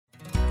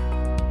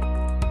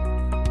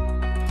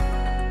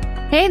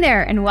Hey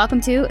there, and welcome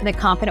to the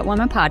Confident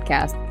Woman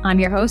Podcast. I'm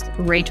your host,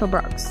 Rachel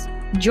Brooks.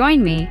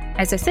 Join me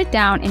as I sit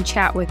down and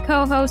chat with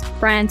co-hosts,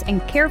 friends,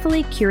 and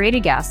carefully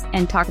curated guests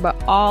and talk about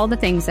all the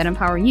things that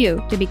empower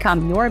you to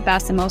become your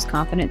best and most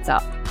confident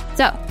self.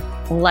 So,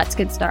 let's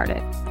get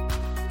started.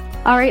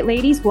 All right,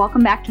 ladies,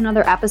 welcome back to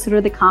another episode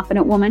of the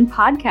Confident Woman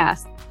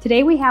Podcast.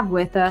 Today we have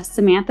with us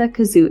Samantha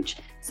Kozuch.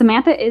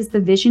 Samantha is the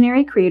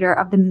visionary creator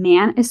of the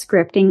Man is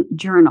Scripting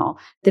Journal,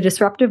 the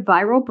disruptive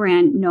viral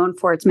brand known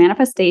for its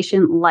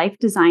manifestation, life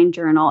design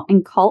journal,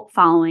 and cult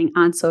following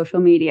on social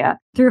media.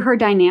 Through her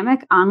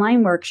dynamic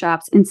online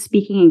workshops and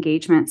speaking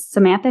engagements,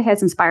 Samantha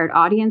has inspired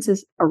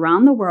audiences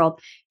around the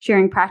world,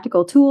 sharing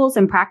practical tools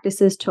and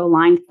practices to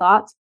align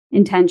thoughts,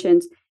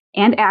 intentions,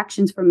 and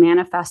actions for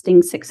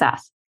manifesting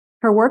success.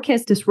 Her work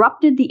has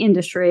disrupted the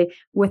industry,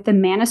 with the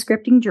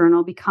Manuscripting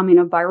Journal becoming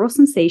a viral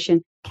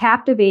sensation,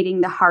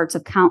 captivating the hearts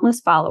of countless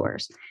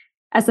followers.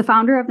 As the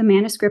founder of the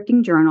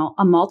Manuscripting Journal,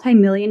 a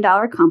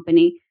multi-million-dollar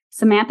company,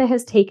 Samantha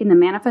has taken the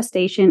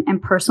manifestation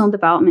and personal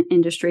development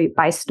industry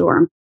by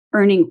storm,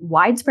 earning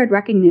widespread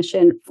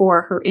recognition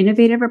for her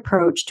innovative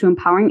approach to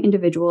empowering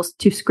individuals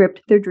to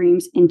script their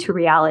dreams into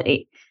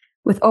reality.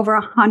 With over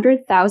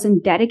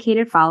 100,000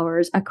 dedicated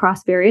followers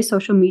across various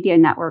social media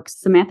networks,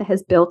 Samantha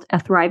has built a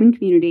thriving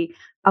community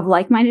of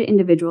like-minded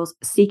individuals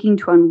seeking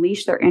to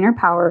unleash their inner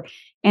power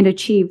and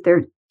achieve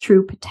their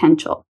true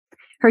potential.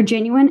 Her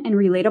genuine and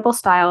relatable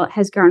style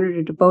has garnered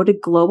a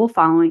devoted global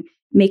following,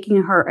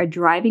 making her a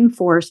driving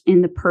force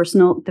in the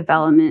personal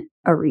development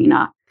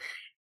arena.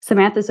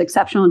 Samantha's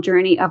exceptional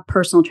journey of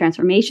personal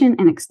transformation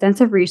and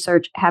extensive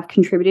research have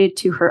contributed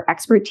to her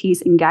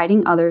expertise in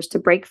guiding others to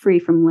break free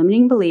from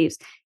limiting beliefs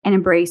and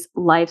embrace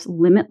life's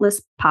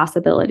limitless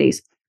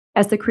possibilities.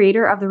 As the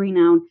creator of the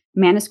renowned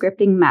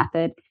Manuscripting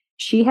Method,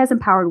 she has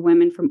empowered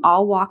women from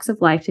all walks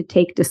of life to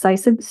take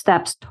decisive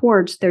steps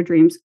towards their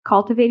dreams,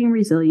 cultivating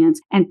resilience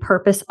and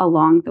purpose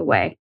along the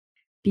way.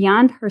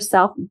 Beyond her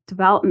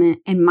self-development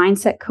and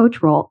mindset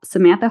coach role,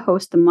 Samantha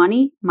hosts the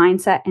Money,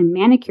 Mindset, and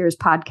Manicures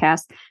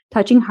podcast,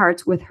 touching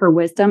hearts with her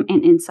wisdom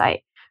and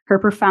insight. Her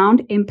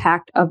profound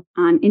impact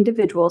on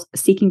individuals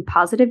seeking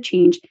positive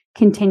change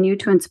continue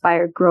to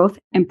inspire growth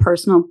and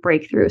personal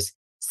breakthroughs.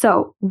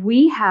 So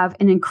we have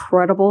an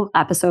incredible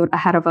episode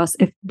ahead of us.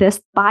 If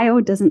this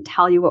bio doesn't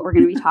tell you what we're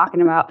going to be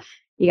talking about,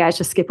 you guys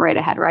just skip right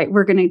ahead, right?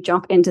 We're going to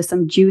jump into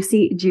some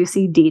juicy,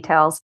 juicy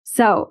details.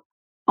 So,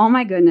 oh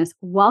my goodness,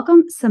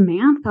 welcome,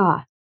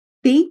 Samantha.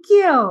 Thank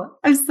you.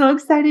 I'm so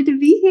excited to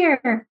be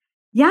here.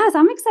 Yes,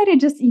 I'm excited.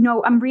 Just,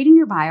 I'm reading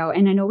your bio,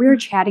 and I know we were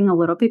chatting a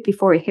little bit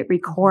before we hit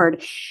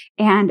record.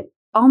 And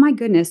oh my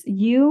goodness,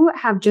 you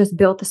have just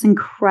built this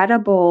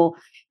incredible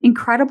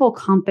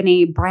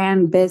company,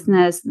 brand,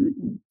 business,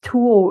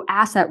 tool,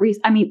 asset,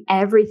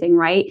 everything,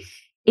 right?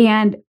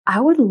 And I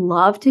would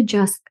love to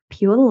just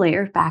peel the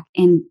layers back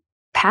and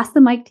pass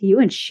the mic to you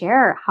and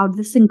share how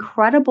this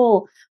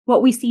incredible,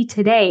 what we see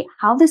today,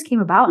 how this came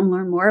about, and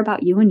learn more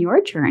about you and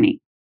your journey.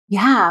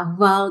 Yeah.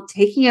 Well,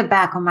 taking it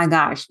back, oh my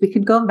gosh, we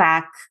could go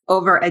back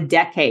over a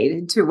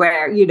decade to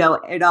where,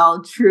 it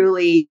all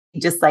truly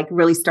just like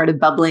really started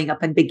bubbling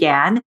up and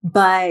began.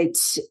 But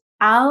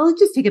I'll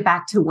just take it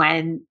back to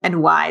when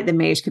and why the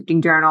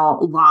Manuscripting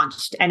Journal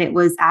launched. And it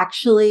was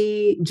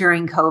actually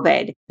during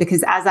COVID,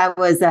 because as I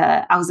was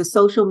a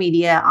social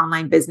media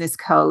online business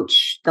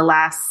coach the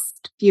last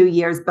few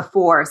years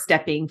before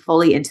stepping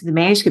fully into the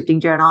Manuscripting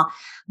Journal.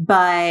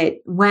 But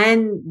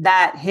when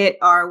that hit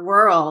our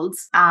world,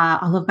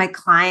 all of my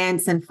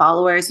clients and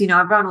followers,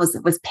 everyone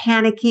was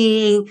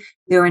panicking.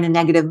 They were in a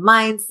negative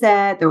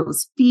mindset. There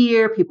was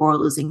fear. People were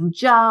losing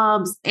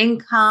jobs,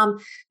 income.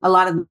 A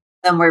lot of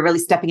them were really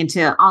stepping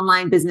into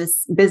online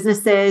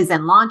businesses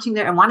and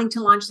wanting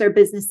to launch their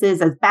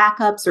businesses as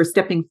backups or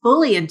stepping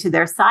fully into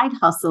their side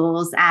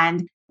hustles.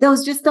 And there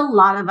was just a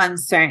lot of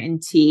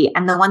uncertainty.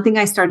 And the one thing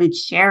I started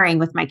sharing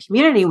with my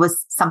community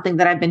was something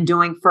that I've been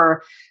doing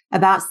for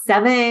about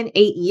 7-8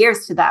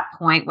 years to that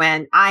point,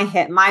 when I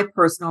hit my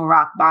personal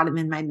rock bottom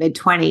in my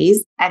mid-20s,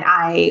 and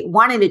I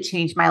wanted to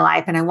change my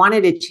life and I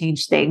wanted to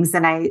change things.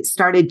 And I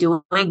started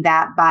doing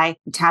that by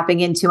tapping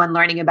into and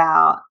learning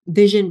about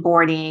vision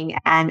boarding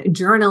and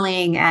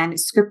journaling and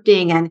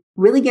scripting and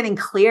really getting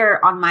clear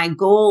on my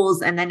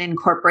goals, and then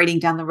incorporating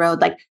down the road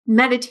like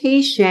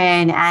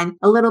meditation and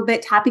a little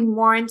bit tapping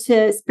more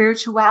into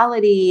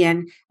spirituality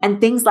and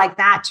things like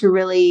that to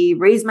really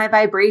raise my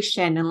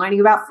vibration, and learning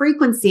about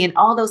frequency and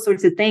all those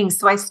sorts of things.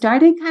 So I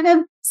started kind of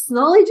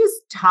slowly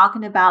just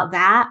talking about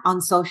that on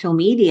social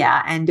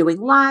media and doing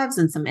lives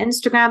and some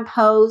Instagram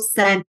posts.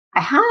 And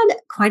I had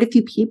quite a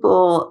few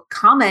people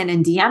comment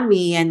and DM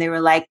me, and they were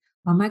like,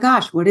 oh my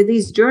gosh, what are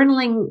these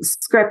journaling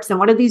scripts and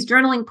what are these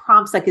journaling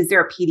prompts? Like, is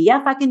there a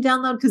PDF I can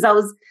download?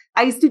 Because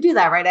I used to do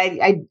that, right?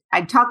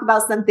 I'd talk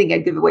about something,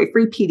 I'd give away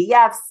free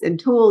PDFs and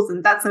tools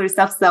and that sort of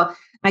stuff. So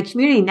my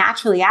community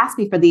naturally asked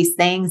me for these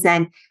things.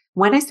 And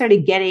when I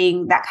started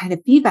getting that kind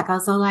of feedback, I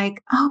was all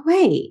like, oh,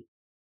 wait,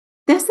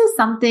 this is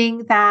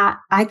something that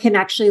I can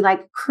actually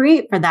like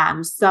create for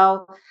them.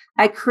 So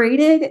I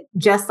created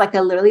just like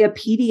literally a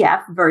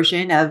PDF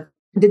version of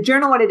the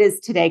journal, what it is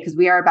today, because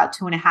we are about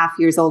 2.5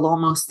 years old,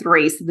 almost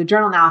 3. So the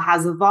journal now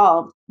has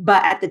evolved.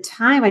 But at the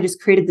time, I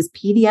just created this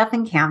PDF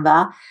in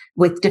Canva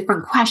with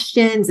different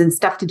questions and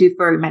stuff to do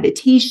for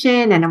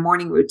meditation and a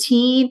morning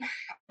routine.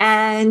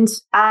 And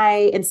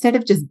instead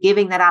of just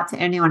giving that out to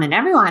anyone and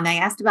everyone, I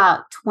asked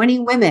about 20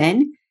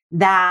 women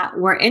that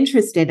were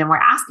interested and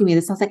were asking me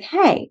this. I was like,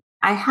 hey,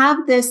 I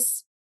have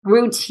this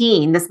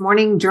routine, this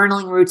morning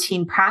journaling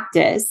routine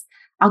practice.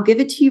 I'll give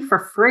it to you for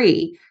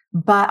free.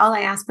 But all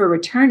I ask for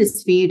return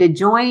is for you to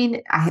join.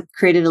 I have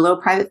created a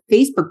little private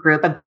Facebook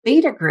group, a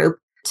beta group,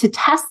 to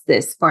test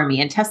this for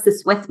me and test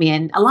this with me.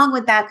 And along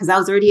with that, because I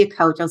was already a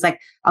coach, I was like,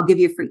 I'll give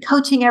you free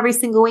coaching every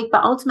single week.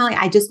 But ultimately,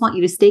 I just want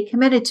you to stay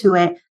committed to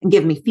it and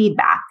give me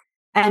feedback.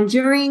 And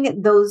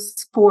during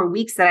those 4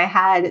 weeks that I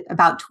had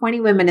about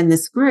 20 women in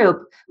this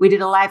group, we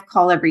did a live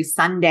call every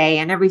Sunday.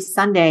 And every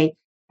Sunday,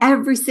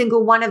 every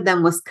single one of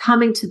them was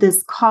coming to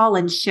this call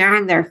and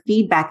sharing their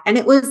feedback. And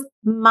it was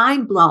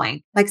mind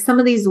blowing. Like some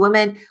of these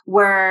women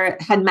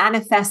had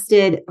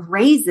manifested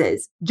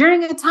raises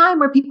during a time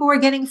where people were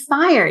getting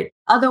fired.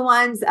 Other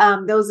ones,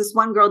 there was this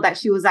one girl that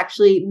she was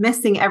actually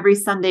missing every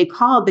Sunday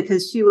call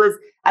because she was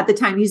at the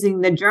time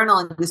using the journal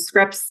and the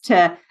scripts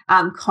to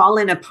call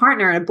in a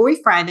partner and a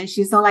boyfriend. And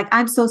she's all like,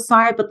 I'm so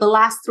sorry, but the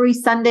last 3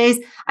 Sundays,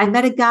 I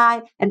met a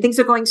guy and things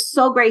are going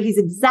so great. He's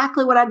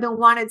exactly what I've been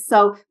wanted.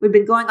 So we've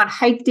been going on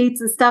hike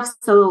dates and stuff.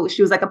 So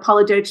she was like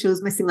apologetic. She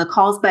was missing the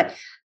calls. But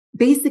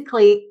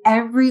basically,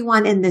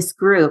 everyone in this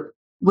group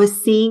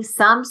was seeing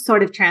some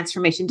sort of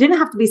transformation. Didn't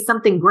have to be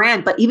something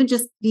grand, but even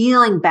just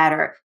feeling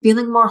better,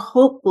 feeling more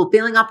hopeful,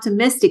 feeling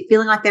optimistic,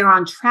 feeling like they were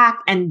on track.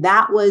 And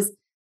that was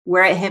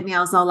where it hit me.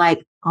 I was all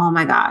like, oh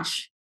my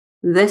gosh,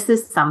 this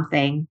is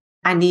something.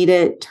 I need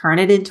to turn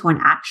it into an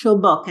actual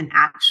book, an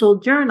actual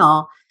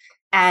journal.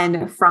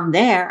 And from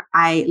there,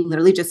 I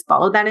literally just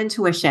followed that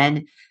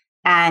intuition.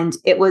 And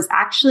it was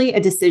actually a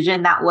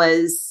decision I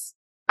was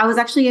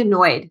actually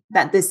annoyed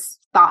that this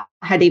thought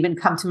had even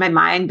come to my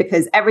mind,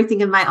 because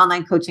everything in my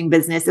online coaching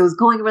business, it was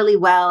going really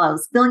well. I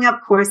was filling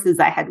up courses.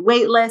 I had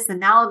wait lists. And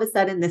now all of a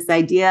sudden this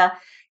idea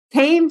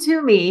came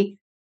to me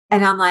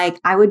and I'm like,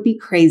 I would be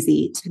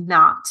crazy to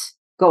not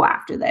go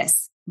after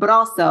this. But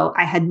also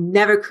I had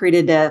never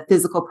created a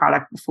physical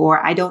product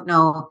before. I don't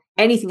know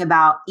anything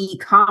about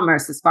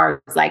e-commerce as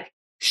far as like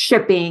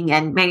shipping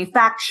and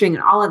manufacturing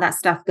and all of that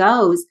stuff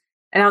goes.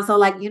 And I was all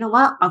like, you know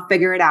what? I'll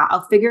figure it out.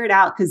 I'll figure it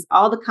out, because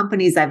all the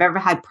companies I've ever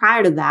had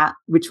prior to that,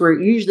 which were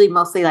usually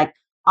mostly like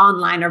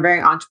online or very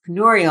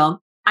entrepreneurial,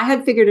 I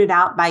had figured it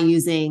out by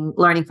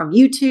learning from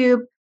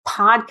YouTube,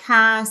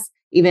 podcasts,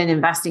 even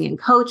investing in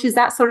coaches,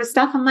 that sort of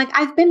stuff. I'm like,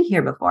 I've been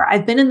here before.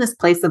 I've been in this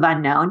place of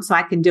unknown, so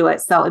I can do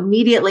it. So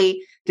immediately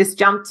just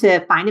jumped to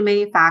find a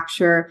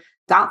manufacturer,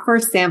 got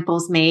first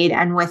samples made.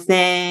 And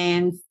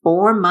within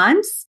 4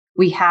 months,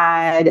 we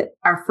had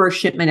our first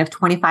shipment of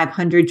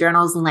 2,500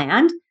 journals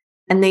land.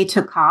 And they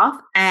took off,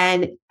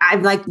 and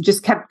I've like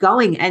just kept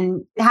going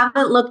and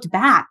haven't looked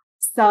back.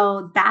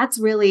 So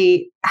that's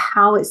really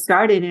how it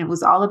started. And it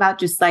was all about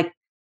just like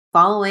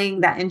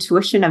following that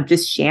intuition of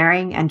just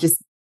sharing and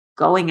just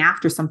going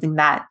after something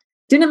that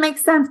didn't make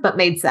sense, but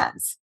made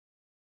sense.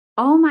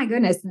 Oh my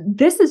goodness.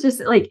 This is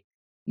just like,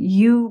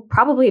 you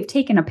probably have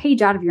taken a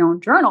page out of your own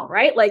journal,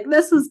 right? Like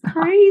this is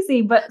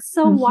crazy, but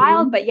so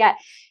wild, but yet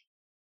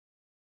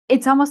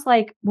it's almost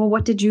like, well,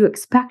 what did you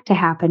expect to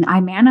happen? I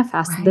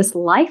manifested this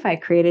life I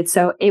created,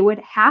 so it would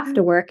have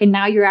to work. And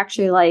now you're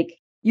actually like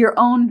your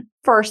own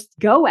first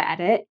go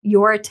at it.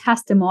 You're a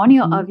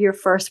testimonial of your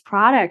first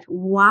product.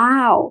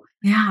 Wow.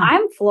 Yeah.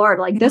 I'm floored.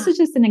 Like this is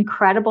just an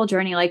incredible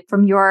journey, like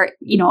from your,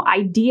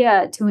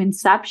 idea to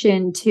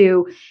inception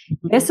to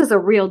this is a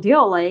real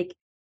deal. Like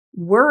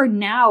we're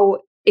now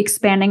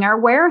expanding our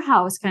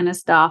warehouse kind of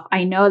stuff.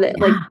 I know that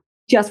like,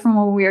 just from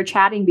when we were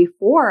chatting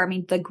before, I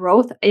mean, the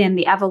growth and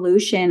the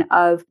evolution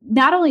of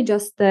not only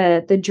just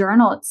the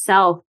journal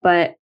itself,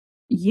 but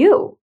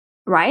you,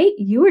 right?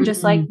 You were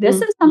just like,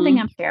 this is something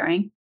I'm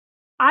sharing.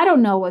 I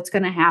don't know what's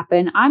going to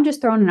happen. I'm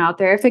just throwing it out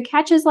there. If it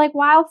catches like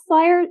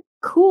wildfire,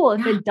 cool.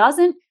 If it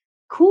doesn't,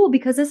 cool,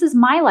 because this is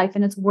my life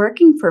and it's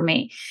working for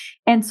me.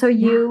 And so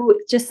you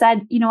just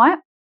said, you know what?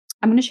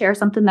 I'm going to share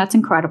something that's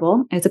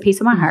incredible. It's a piece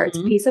of my heart. It's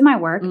a piece of my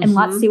work. And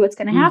let's see what's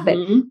going to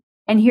happen.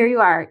 And here you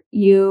are,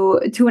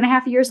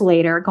 2.5 years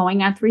later,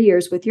 going on 3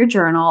 years with your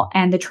journal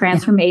and the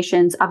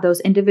transformations of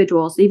those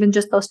individuals, even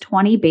just those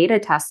 20 beta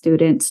test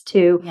students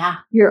to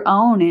your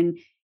own.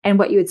 And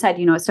what you had said,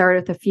 it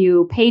started with a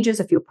few pages,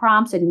 a few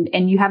prompts,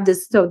 and you have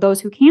this, so those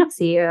who can't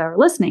see or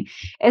listening,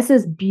 it's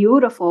this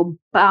beautiful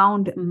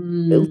bound,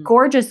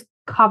 gorgeous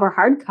cover,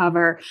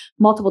 hardcover,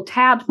 multiple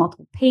tabs,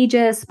 multiple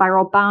pages,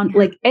 spiral bound,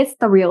 like it's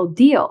the real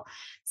deal.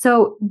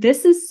 So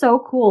this is so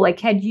cool. Like,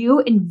 had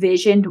you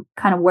envisioned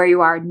kind of where you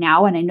are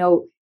now? And I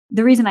know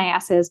the reason I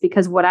ask is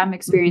because what I'm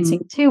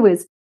experiencing too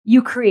is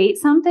you create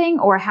something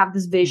or have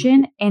this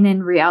vision, and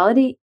in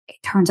reality, it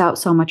turns out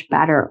so much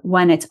better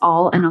when it's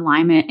all in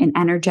alignment and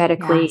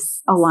energetically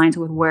aligns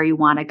with where you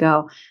want to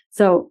go.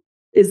 So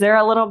is there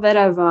a little bit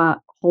of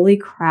holy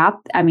crap?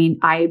 I mean,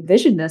 I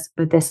envisioned this,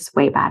 but this is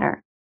way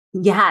better.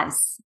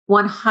 Yes,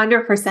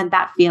 100%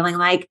 that feeling.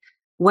 Like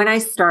when I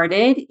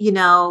started,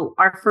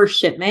 our first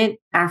shipment,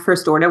 our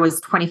first order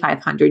was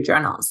 2,500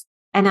 journals.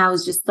 And I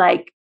was just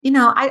like,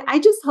 I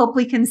just hope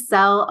we can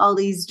sell all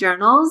these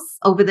journals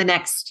over the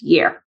next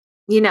year,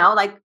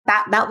 like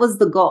that was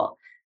the goal.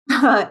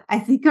 But I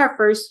think our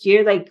first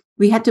year, like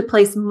we had to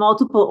place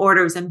multiple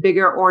orders and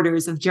bigger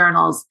orders of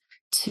journals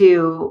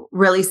to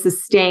really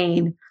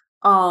sustain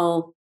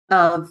all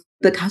of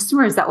the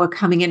customers that were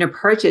coming in to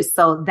purchase.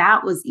 So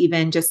that was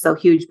even just so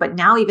huge. But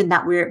now even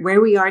that we're where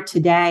we are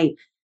today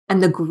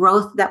and the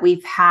growth that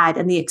we've had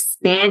and the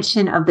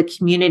expansion of the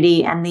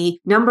community and the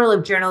number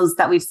of journals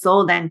that we've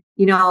sold and,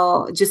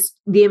 just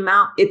the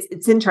amount,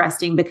 it's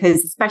interesting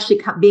because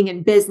especially being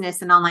in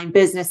business and online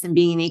business and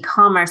being in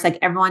e-commerce, like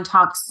everyone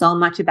talks so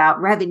much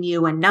about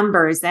revenue and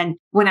numbers. And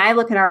when I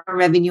look at our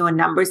revenue and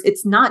numbers,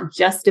 it's not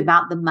just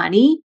about the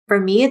money. For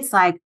me, it's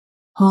like,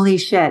 holy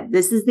shit,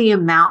 this is the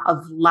amount of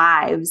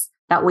lives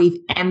that we've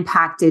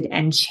impacted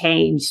and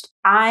changed.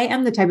 I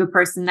am the type of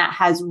person that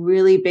has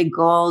really big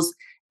goals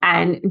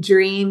and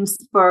dreams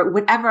for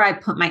whatever I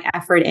put my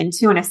effort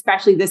into, and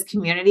especially this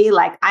community.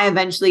 Like I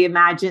eventually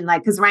imagine,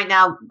 because right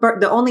now,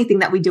 the only thing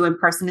that we do in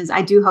person is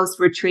I do host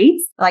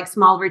retreats, like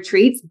small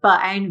retreats, but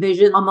I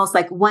envision almost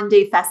like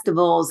 1-day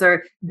festivals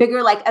or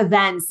bigger like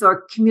events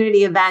or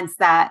community events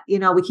that,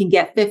 we can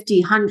get 50,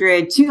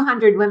 100,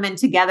 200 women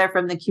together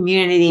from the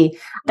community,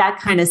 that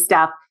kind of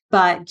stuff.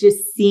 But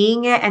just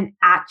seeing it and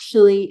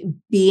actually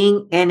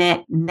being in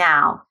it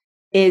now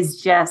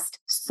is just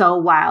so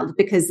wild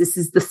because this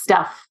is the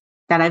stuff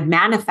that I've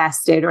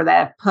manifested or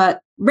that I've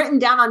written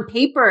down on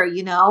paper,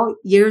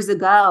 years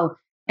ago.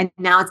 And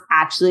now it's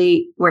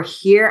actually, we're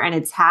here and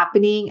it's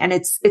happening. And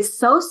it's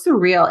so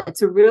surreal.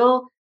 It's a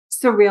real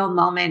surreal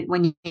moment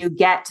when you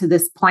get to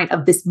this point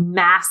of this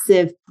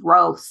massive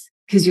growth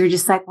because you're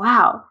just like,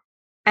 wow.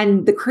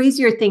 And the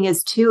crazier thing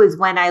is too, is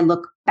when I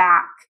look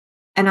back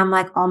and I'm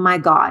like, oh my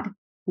God,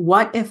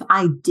 what if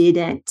I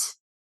didn't?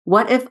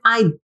 What if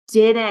I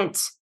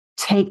didn't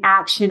take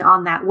action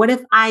on that? What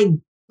if I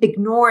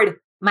ignored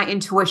my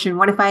intuition?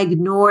 What if I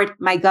ignored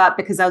my gut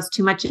because I was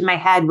too much in my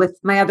head with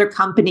my other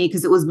company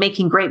because it was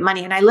making great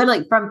money? And I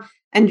literally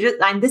and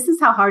this is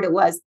how hard it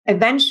was.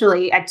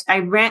 Eventually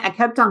I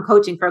kept on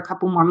coaching for a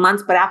couple more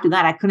months, but after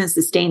that I couldn't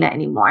sustain it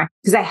anymore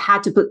because I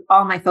had to put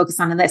all my focus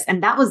on this.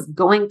 And that was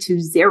going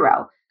to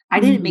zero. I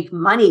didn't make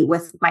money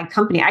with my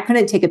company. I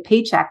couldn't take a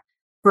paycheck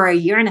for a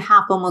year and a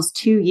half, almost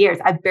 2 years.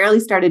 I barely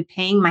started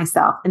paying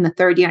myself in the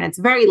third year. And it's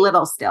very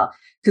little still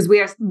because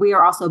we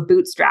are also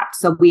bootstrapped.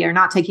 So we are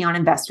not taking on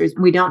investors.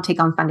 We don't take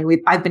on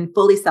funding. I've been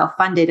fully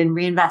self-funded and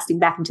reinvesting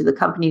back into the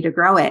company to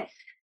grow it.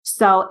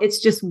 So it's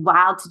just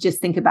wild to just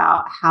think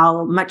about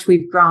how much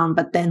we've grown,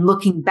 but then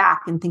looking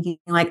back and thinking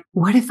like,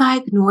 what if I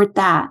ignored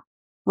that?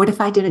 What if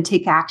I didn't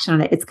take action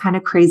on it? It's kind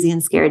of crazy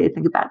and scary to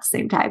think about at the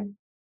same time.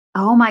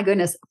 Oh my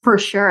goodness, for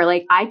sure.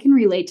 Like I can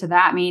relate to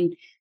that. I mean,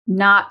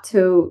 not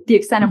to the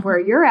extent of where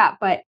you're at,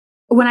 but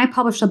when I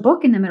published a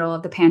book in the middle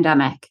of the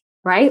pandemic,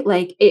 right?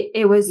 Like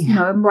it was,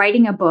 I'm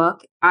writing a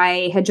book.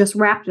 I had just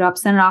wrapped it up,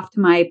 sent it off to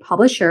my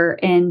publisher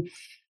in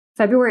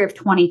February of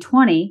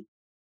 2020.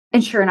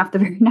 And sure enough, the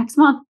very next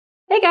month,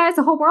 hey guys,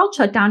 the whole world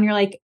shut down. You're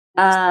like,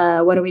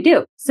 what do we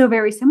do? So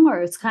very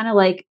similar. It's kind of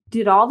like,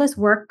 did all this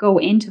work go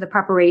into the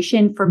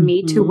preparation for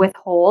me to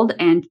withhold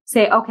and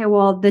say, okay,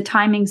 well, the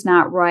timing's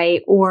not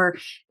right. Or,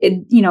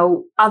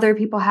 other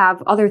people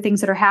have other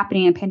things that are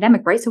happening in a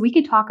pandemic, right? So we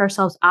could talk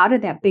ourselves out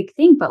of that big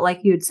thing. But like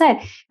you had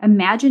said,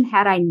 imagine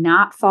had I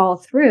not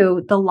followed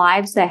through the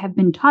lives that have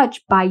been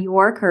touched by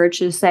your courage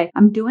to say,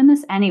 I'm doing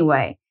this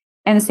anyway.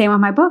 And the same with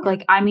my book.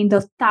 Like, I mean,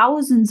 the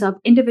thousands of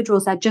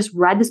individuals that just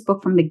read this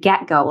book from the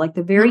get-go, like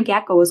the very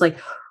get-go was like,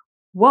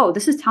 whoa,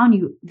 this is telling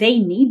you they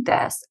need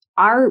this.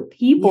 Our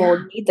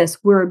people need this.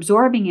 We're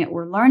absorbing it.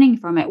 We're learning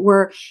from it.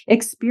 We're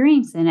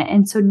experiencing it.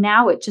 And so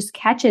now it just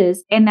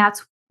catches. And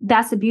that's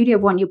the beauty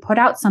of when you put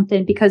out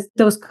something, because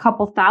those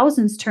couple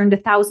thousands turn to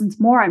thousands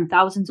more and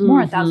thousands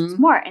more and thousands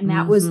more. And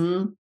that was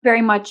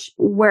very much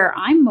where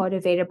I'm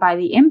motivated by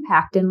the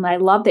impact. And I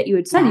love that you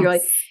had said, you're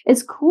like,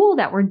 it's cool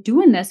that we're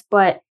doing this,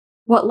 but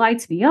what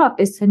lights me up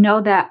is to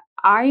know that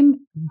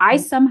I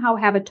somehow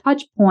have a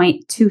touch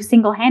point to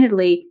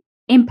single-handedly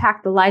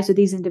impact the lives of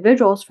these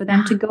individuals for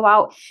them to go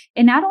out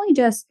and not only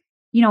just,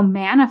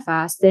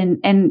 manifest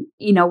and,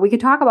 we could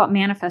talk about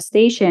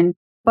manifestation,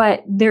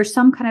 but there's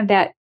some kind of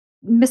that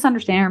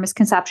misunderstanding or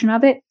misconception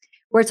of it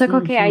where it's like,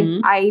 okay,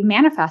 I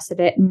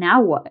manifested it.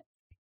 Now what?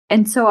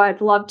 And so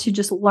I'd love to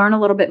just learn a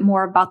little bit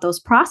more about those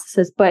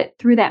processes, but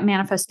through that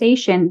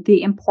manifestation,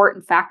 the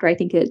important factor I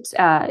think it's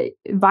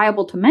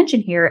viable to mention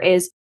here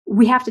is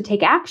we have to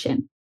take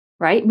action.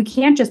 Right? We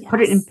can't just put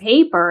it in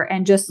paper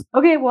and just,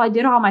 okay, well, I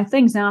did all my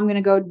things. Now I'm going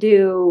to go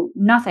do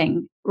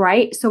nothing.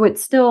 Right? So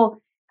it's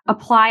still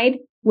applied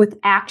with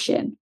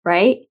action.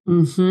 Right?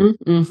 Yep.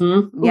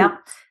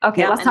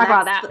 Okay. Let's talk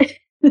about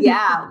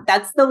that.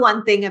 That's the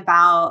one thing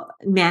about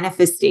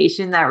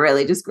manifestation that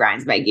really just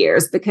grinds my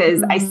gears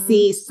because I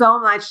see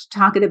so much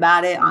talking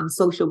about it on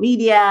social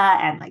media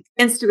and like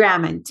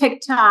Instagram and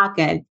TikTok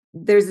and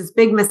there's this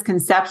big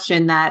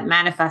misconception that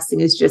manifesting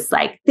is just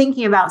like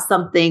thinking about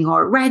something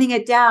or writing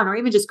it down or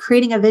even just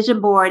creating a vision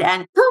board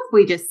and poof,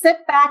 we just sit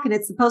back and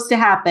it's supposed to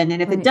happen.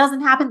 And if it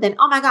doesn't happen, then,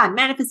 oh my God,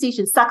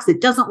 manifestation sucks. It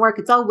doesn't work.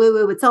 It's all woo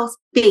woo. It's all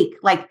fake.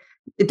 Like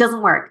it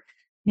doesn't work.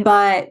 Yep.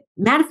 But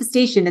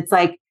manifestation, it's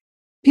like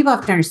people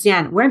have to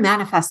understand we're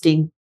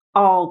manifesting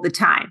all the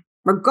time,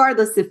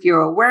 regardless if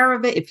you're aware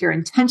of it, if you're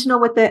intentional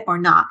with it or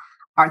not.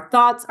 Our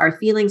thoughts, our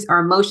feelings, our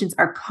emotions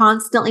are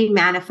constantly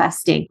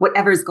manifesting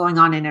whatever's going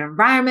on in an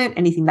environment,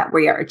 anything that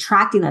we are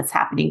attracting that's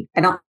happening.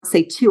 I don't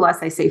say to us,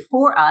 I say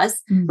for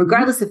us,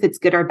 regardless if it's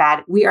good or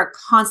bad. We are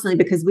constantly,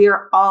 because we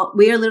are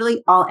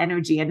literally all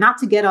energy. And not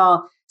to get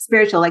all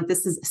spiritual, like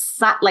this is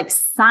like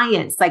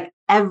science, like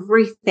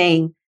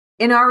everything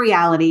in our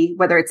reality,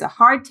 whether it's a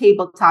hard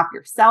tabletop,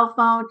 your cell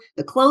phone,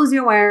 the clothes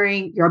you're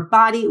wearing, your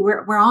body,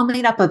 we're all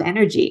made up of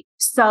energy.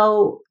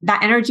 So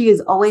that energy is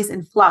always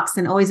in flux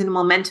and always in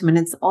momentum, and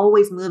it's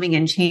always moving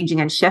and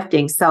changing and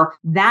shifting. So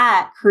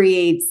that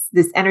creates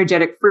this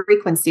energetic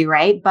frequency,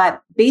 right?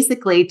 But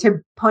basically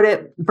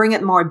bring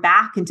it more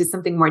back into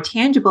something more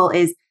tangible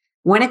is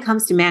when it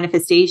comes to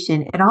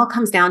manifestation, it all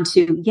comes down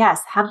to,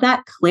 yes, have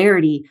that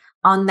clarity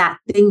on that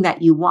thing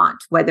that you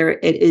want, whether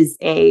it is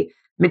a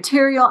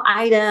material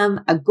item,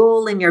 a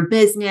goal in your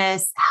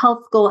business,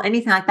 health goal,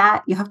 anything like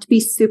that. You have to be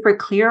super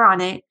clear on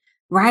it,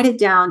 write it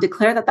down,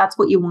 declare that that's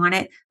what you want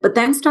it, but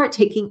then start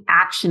taking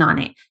action on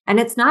it. And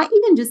it's not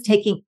even just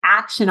taking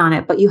action on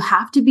it, but you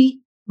have to be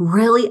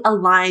really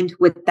aligned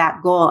with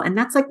that goal. And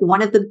that's like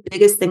one of the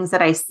biggest things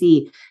that I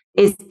see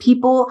is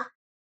people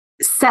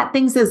set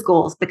things as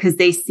goals because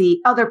they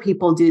see other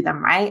people do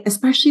them, right?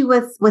 Especially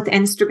with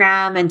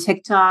Instagram and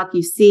TikTok,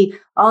 you see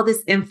all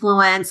this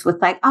influence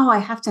with like, oh, I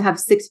have to have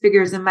 6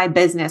 figures in my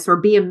business or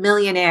be a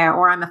millionaire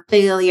or I'm a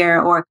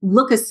failure or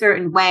look a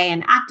certain way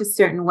and act a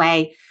certain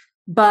way.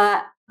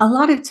 But a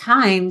lot of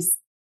times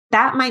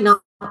that might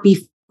not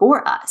be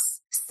for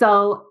us.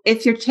 So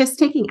if you're just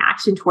taking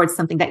action towards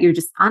something that you're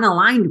just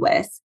unaligned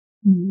with,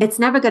 it's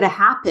never going to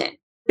happen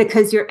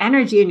because your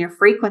energy and your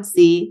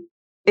frequency,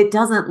 it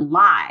doesn't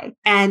lie.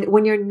 And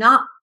when you're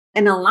not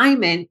in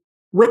alignment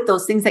with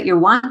those things that you're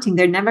wanting,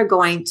 they're never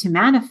going to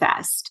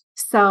manifest.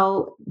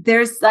 So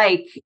there's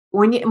like,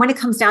 when it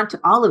comes down to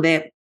all of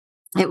it,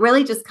 it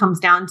really just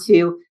comes down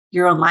to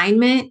your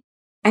alignment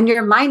and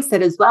your mindset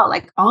as well.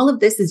 Like all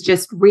of this is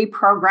just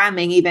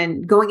reprogramming,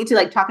 even going into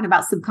like talking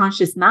about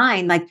subconscious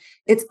mind, like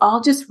it's all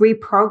just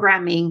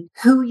reprogramming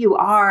who you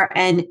are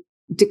and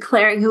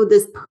declaring who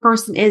this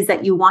person is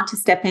that you want to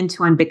step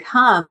into and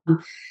become.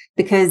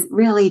 Because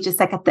really just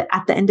like at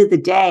the end of the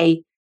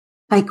day,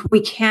 like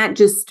we can't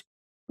just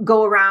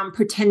go around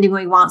pretending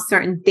we want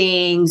certain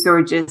things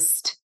or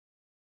just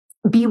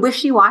be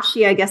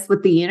wishy-washy, I guess,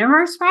 with the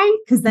universe, right?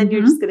 Because then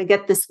you're just going to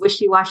get this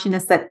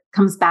wishy-washiness that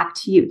comes back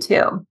to you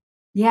too.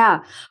 Yeah.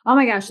 Oh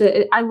my gosh.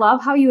 I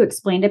love how you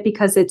explained it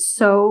because it's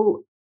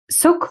so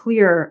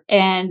clear.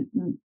 And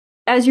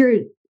as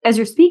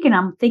you're speaking,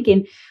 I'm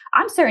thinking,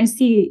 I'm starting to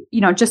see,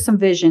 just some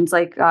visions.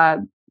 Like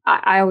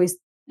I always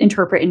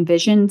interpret in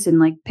visions and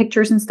like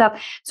pictures and stuff.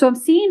 So I'm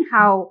seeing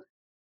how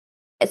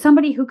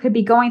somebody who could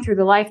be going through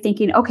the life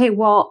thinking, okay,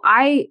 well,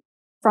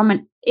 from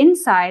an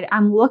inside,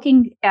 I'm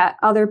looking at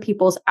other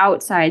people's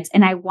outsides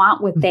and I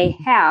want what they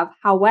have.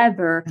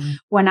 However,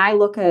 when I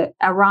look at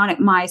around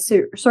my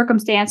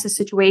circumstances,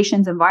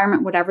 situations,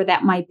 environment, whatever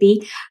that might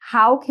be,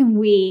 how can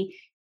we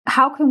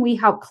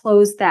help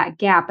close that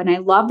gap? And I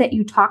love that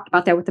you talked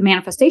about that with the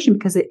manifestation,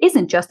 because it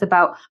isn't just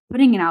about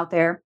putting it out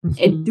there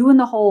and doing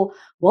the whole,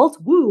 well, it's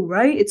woo,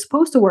 right? It's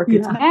supposed to work. Yeah.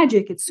 It's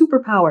magic. It's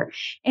superpower.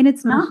 And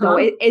it's not though.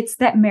 It's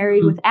that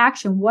married with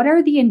action. What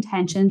are the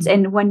intentions?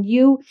 And when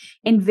you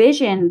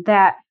envision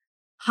that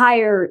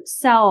higher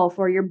self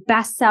or your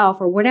best self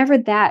or whatever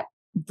that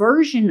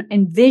version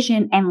and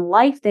vision and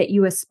life that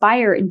you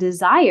aspire and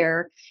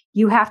desire,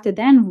 you have to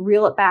then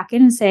reel it back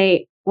in and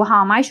say, well,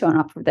 how am I showing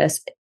up for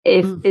this?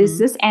 Is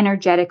this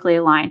energetically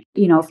aligned?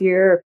 If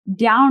you're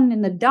down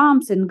in the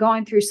dumps and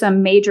going through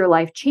some major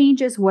life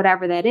changes,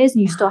 whatever that is,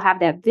 and you still have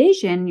that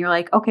vision, you're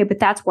like, okay, but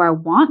that's where I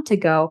want to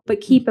go.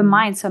 But keep in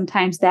mind,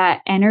 sometimes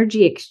that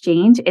energy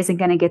exchange isn't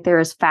going to get there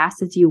as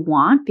fast as you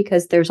want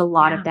because there's a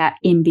lot of that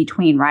in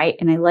between, right?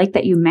 And I like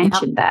that you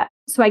mentioned that.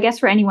 So I guess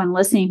for anyone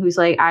listening who's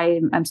like,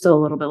 I'm still a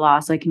little bit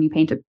lost, like, can you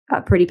paint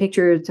a pretty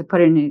picture to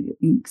put in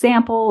an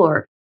example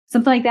or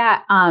something like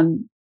that?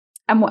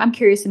 I'm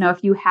curious to know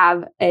if you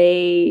have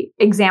a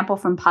example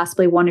from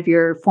possibly one of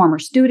your former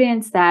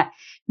students that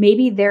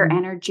maybe their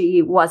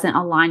energy wasn't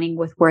aligning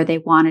with where they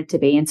wanted to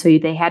be. And so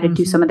they had to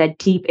do some of that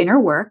deep inner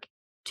work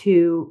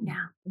to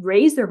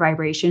raise their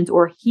vibrations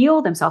or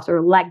heal themselves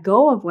or let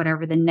go of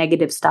whatever the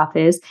negative stuff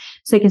is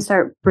so they can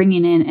start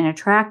bringing in and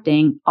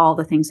attracting all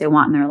the things they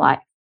want in their life.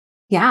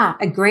 Yeah,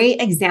 a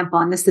great example.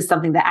 And this is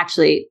something that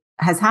actually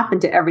has happened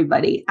to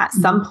everybody at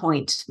some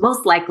point,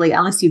 most likely,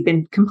 unless you've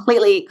been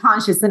completely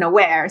conscious and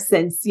aware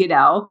since,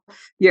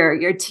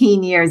 your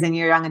teen years and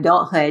your young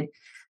adulthood.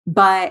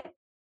 But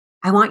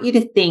I want you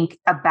to think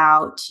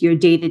about your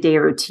day-to-day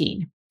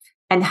routine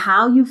and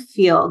how you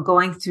feel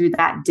going through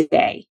that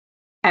day.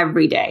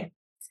 every day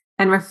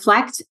and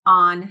reflect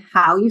on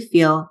how you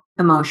feel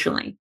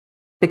emotionally.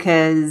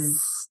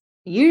 Because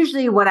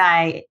usually what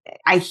I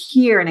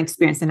hear and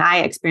experience, and I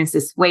experienced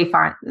this way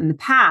far in the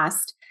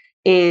past,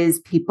 is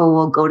people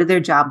will go to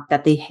their job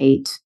that they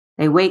hate.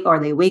 They wake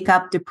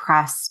up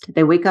depressed.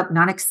 They wake up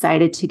not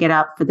excited to get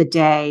up for the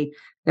day.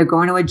 They're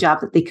going to a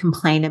job that they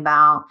complain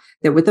about.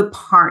 They're with a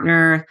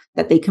partner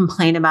that they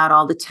complain about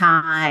all the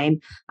time.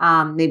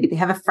 Maybe they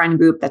have a friend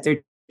group that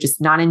they're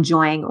just not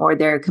enjoying, or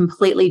they're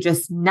completely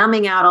just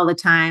numbing out all the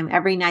time.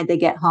 Every night they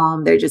get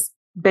home, they're just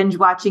binge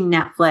watching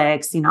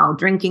Netflix,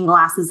 drinking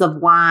glasses of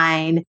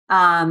wine.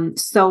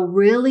 So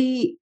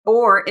really,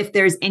 or if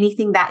there's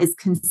anything that is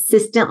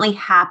consistently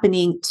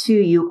happening to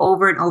you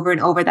over and over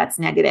and over, that's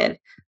negative.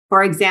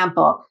 For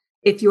example,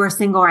 if you are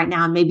single right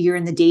now, and maybe you're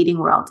in the dating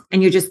world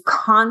and you're just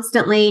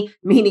constantly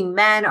meeting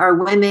men or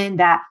women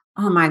that,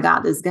 oh my God,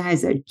 this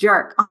guy's a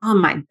jerk. Oh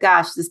my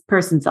gosh, this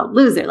person's a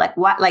loser. Like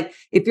what? Like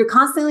if you're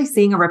constantly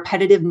seeing a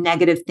repetitive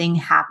negative thing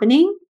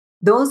happening,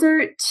 those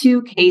are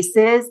two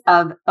cases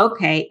of,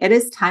 okay, it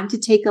is time to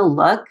take a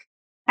look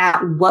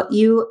at what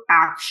you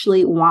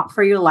actually want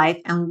for your life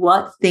and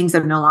what things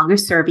are no longer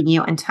serving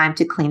you, and time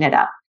to clean it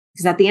up.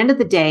 Because at the end of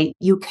the day,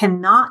 you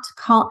cannot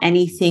call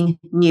anything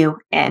new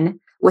in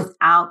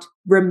without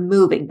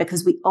removing,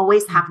 because we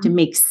always have to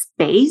make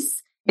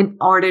space in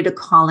order to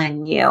call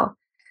in new.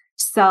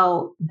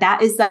 So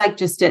that is like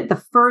just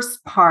the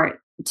first part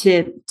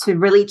to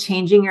really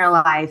changing your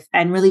life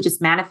and really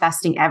just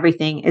manifesting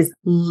everything, is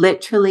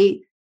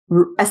literally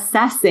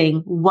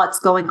assessing what's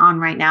going on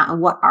right now and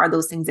what are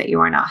those things that you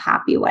are not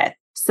happy with.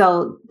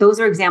 So those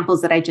are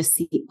examples that I just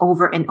see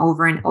over and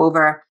over and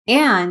over.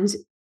 And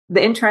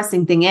the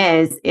interesting thing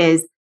is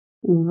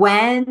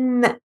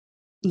when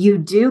you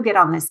do get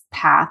on this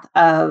path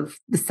of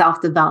the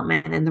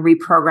self-development and the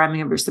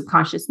reprogramming of your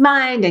subconscious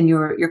mind, and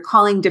you're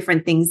calling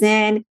different things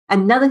in,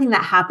 another thing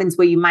that happens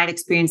where you might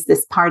experience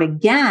this part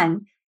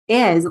again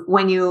is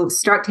when you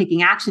start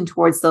taking action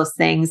towards those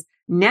things.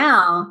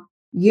 Now,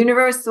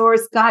 universe,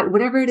 source, God,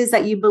 whatever it is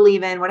that you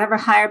believe in, whatever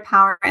higher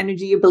power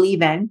energy you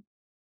believe in,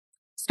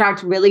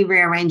 starts really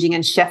rearranging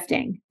and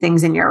shifting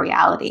things in your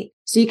reality.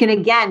 So you can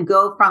again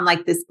go from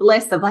like this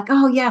bliss of like,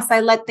 oh yes, I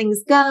let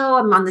things go,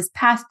 I'm on this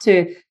path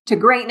to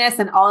greatness.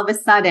 And all of a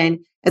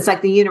sudden, it's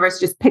like the universe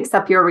just picks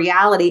up your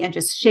reality and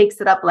just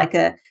shakes it up like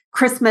a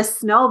Christmas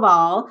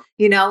snowball,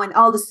 and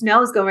all the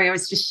snow is going,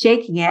 it's just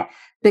shaking it.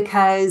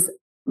 Because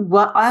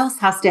what else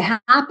has to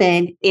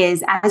happen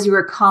is, as you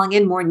are calling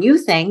in more new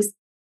things,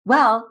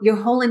 well, your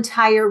whole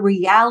entire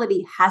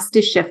reality has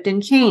to shift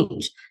and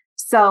change.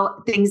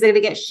 So things are going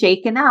to get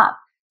shaken up.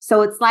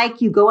 So it's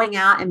like you going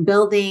out and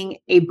building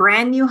a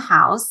brand new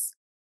house,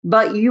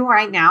 but you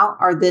right now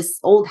are this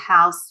old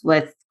house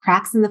with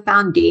cracks in the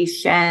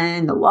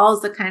foundation, the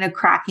walls are kind of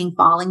cracking,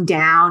 falling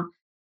down.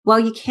 Well,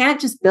 you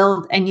can't just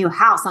build a new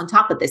house on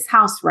top of this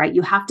house, right?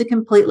 You have to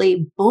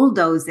completely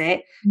bulldoze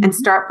it and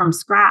start from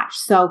scratch.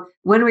 So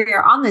when we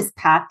are on this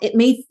path, it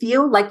may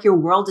feel like your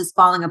world is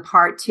falling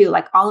apart too.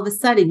 Like all of a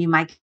sudden you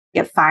might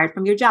get fired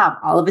from your job.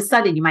 All of a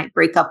sudden you might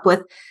break up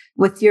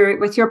with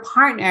your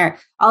partner.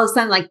 All of a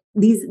sudden, like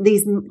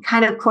these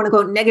kind of quote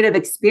unquote negative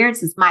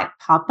experiences might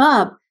pop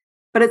up,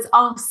 but it's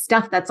all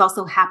stuff that's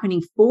also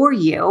happening for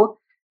you.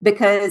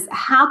 Because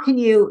how can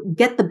you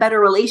get the better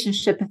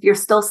relationship if you're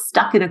still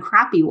stuck in a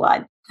crappy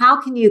one?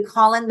 How can you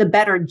call in the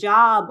better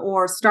job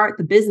or start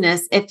the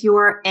business if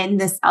you're in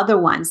this other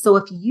one? So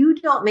if you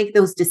don't make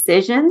those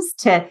decisions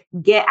to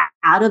get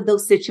out of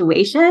those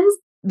situations,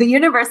 the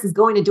universe is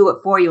going to do it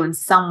for you in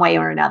some way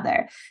or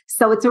another.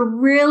 So it's a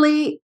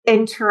really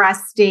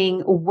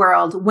interesting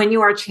world when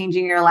you are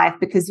changing your life,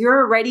 because you're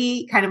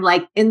already kind of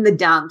like in the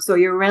dumps, or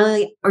you're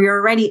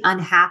already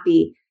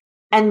unhappy.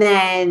 And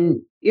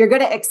then you're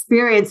going to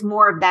experience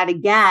more of that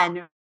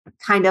again,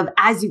 kind of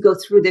as you go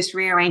through this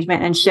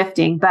rearrangement and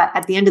shifting. But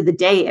at the end of the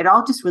day, it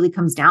all just really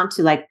comes down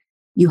to like,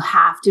 you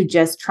have to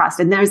just trust.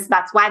 And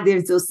that's why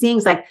there's those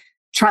things like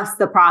trust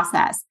the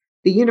process.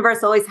 The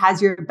universe always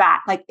has your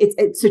back. Like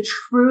it's a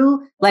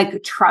true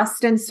like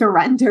trust and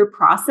surrender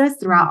process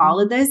throughout all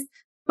of this.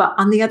 But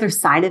on the other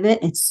side of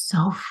it, it's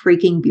so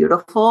freaking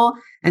beautiful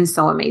and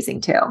so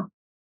amazing too.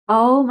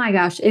 Oh my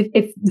gosh.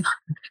 If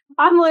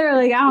I'm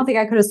literally, I don't think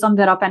I could have summed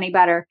it up any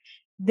better.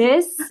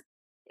 This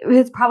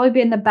has probably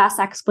been the best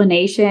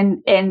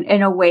explanation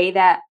in a way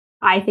that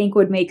I think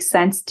would make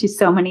sense to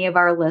so many of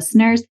our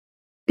listeners,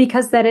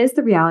 because that is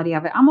the reality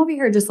of it. I'm over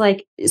here just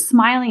like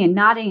smiling and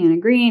nodding and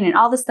agreeing and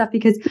all this stuff,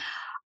 because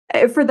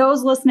for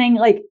those listening,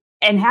 like,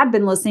 and have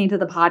been listening to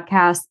the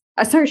podcast,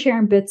 I started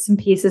sharing bits and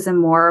pieces and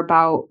more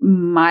about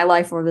my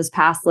life over this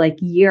past like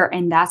year.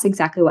 And that's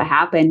exactly what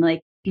happened.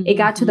 Like, it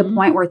got to the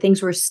point where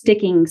things were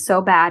sticking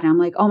so bad. And I'm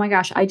like, oh my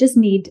gosh, I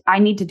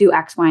need to do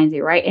X, Y, and Z.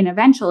 Right. And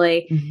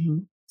eventually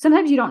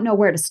sometimes you don't know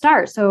where to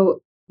start.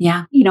 So,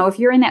 yeah, if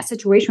you're in that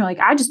situation where like,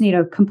 I just need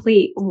a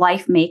complete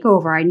life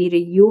makeover. I need a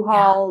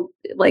U-Haul,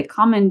 like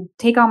come and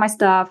take all my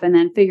stuff and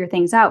then figure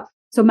things out.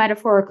 So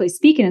metaphorically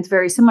speaking, it's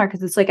very similar,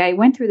 because it's like, I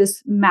went through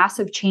this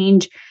massive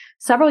change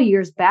several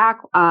years back.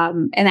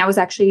 And that was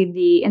actually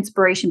the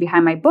inspiration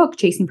behind my book,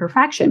 Chasing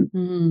Perfection.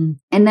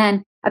 And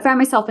then I found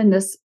myself in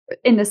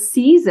this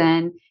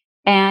season,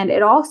 and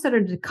it all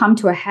started to come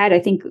to a head, I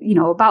think,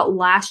 about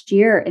last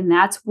year. And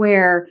that's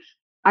where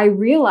I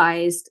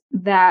realized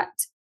that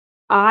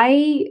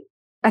I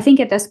think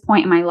at this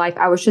point in my life,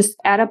 I was just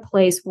at a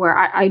place where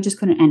I just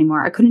couldn't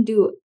anymore. I couldn't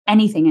do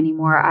anything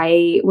anymore.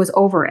 I was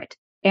over it.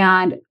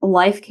 And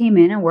life came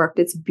in and worked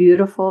its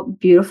beautiful,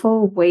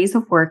 beautiful ways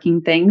of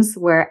working things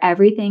where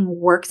everything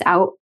works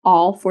out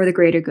all for the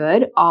greater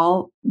good,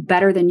 all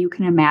better than you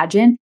can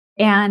imagine.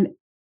 And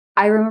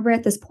I remember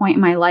at this point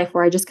in my life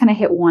where I just kind of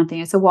hit one thing.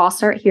 I said, well, I'll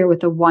start here with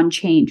the one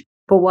change.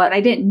 But what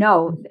I didn't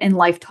know and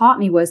life taught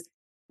me was,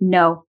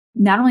 no,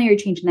 not only are you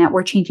changing that,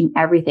 we're changing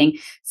everything.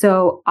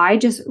 So I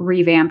just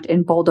revamped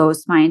and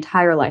bulldozed my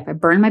entire life. I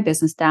burned my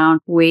business down.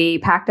 We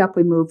packed up,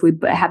 we moved. We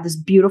have this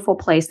beautiful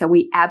place that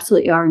we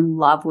absolutely are in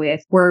love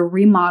with. We're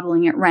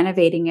remodeling it,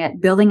 renovating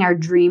it, building our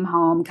dream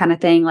home kind of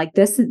thing. Like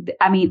this is,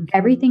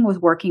 everything was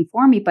working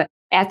for me. But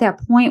at that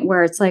point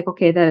where it's like,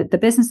 okay, the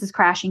business is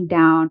crashing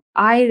down.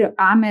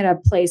 I'm at a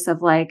place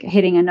of like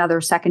hitting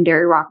another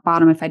secondary rock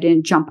bottom if I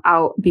didn't jump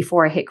out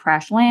before I hit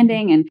crash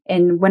landing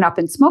and went up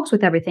in smokes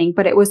with everything.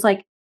 But it was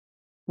like,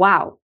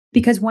 wow.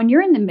 Because when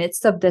you're in the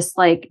midst of this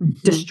like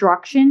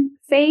destruction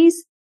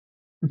phase,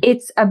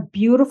 it's a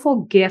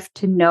beautiful gift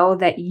to know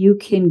that you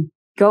can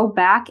go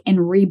back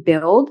and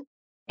rebuild.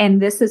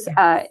 And this is,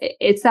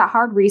 it's that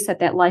hard reset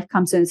that life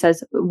comes in and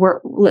says,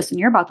 listen,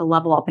 you're about to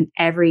level up in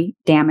every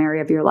damn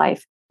area of your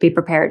life. Be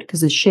prepared,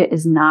 because the shit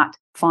is not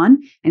fun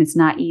and it's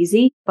not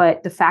easy.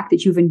 But the fact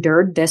that you've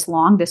endured this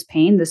long, this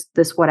pain,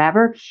 this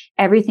whatever,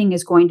 everything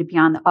is going to be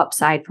on the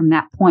upside from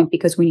that point.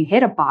 Because when you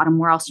hit a bottom,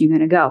 where else are you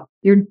going to go?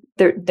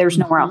 There's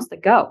nowhere else to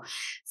go.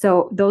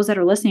 So those that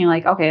are listening are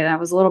like, okay, that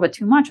was a little bit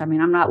too much.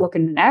 I'm not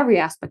looking at every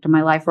aspect of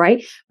my life,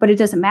 right? But it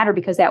doesn't matter,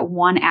 because that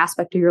one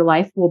aspect of your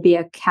life will be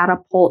a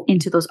catapult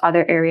into those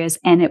other areas,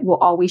 and it will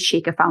always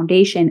shake a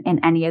foundation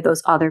in any of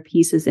those other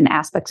pieces and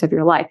aspects of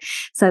your life.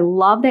 So I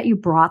love that you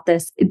brought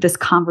this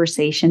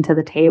conversation to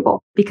the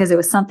table, because it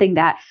was something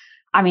that,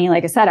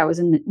 like I said, I was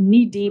in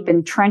knee deep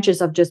in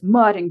trenches of just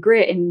mud and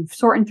grit and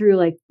sorting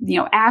through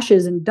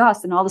ashes and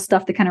dust and all the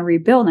stuff to kind of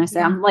rebuild. And I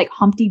said, I'm like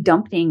Humpty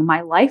Dumptying my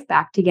life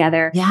back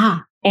together. Yeah.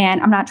 And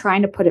I'm not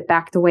trying to put it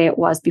back the way it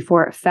was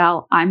before it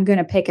fell. I'm going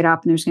to pick it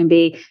up, and there's going to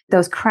be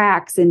those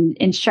cracks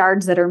and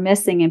shards that are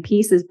missing and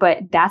pieces.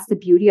 But that's the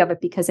beauty of it,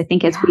 because I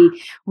think as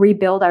we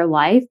rebuild our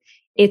life,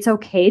 it's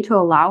okay to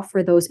allow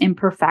for those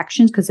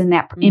imperfections, because in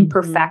that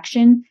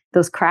imperfection,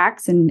 those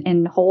cracks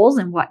and holes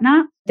and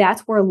whatnot,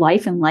 that's where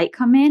life and light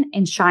come in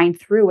and shine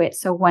through it.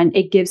 So when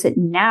it gives it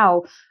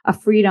now a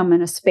freedom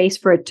and a space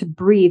for it to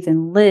breathe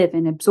and live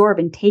and absorb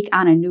and take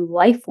on a new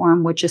life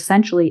form, which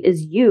essentially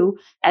is you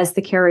as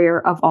the carrier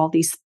of all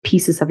these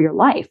pieces of your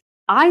life.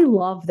 I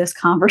love this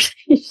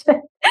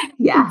conversation.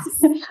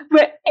 Yes.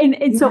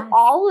 So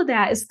all of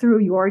that is through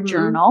your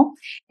journal.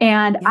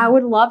 And I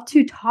would love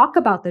to talk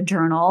about the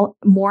journal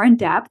more in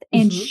depth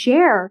and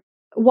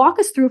walk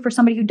us through for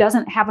somebody who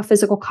doesn't have a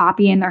physical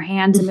copy in their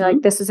hands and be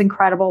like, this is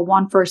incredible.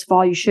 One, first of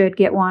all, you should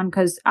get one,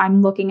 because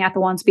I'm looking at the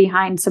ones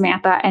behind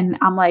Samantha and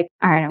I'm like,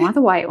 all right, I want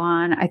the white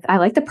one. I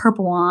like the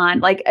purple one.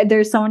 Like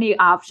there's so many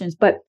options,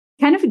 but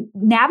kind of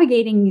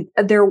navigating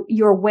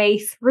your way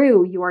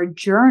through your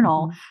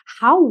journal,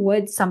 how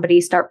would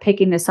somebody start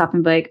picking this up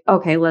and be like,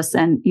 okay,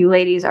 listen, you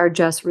ladies are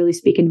just really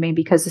speaking to me,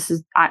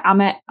 because I'm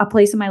at a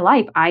place in my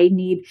life. I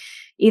need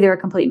either a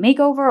complete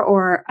makeover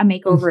or a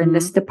makeover in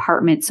this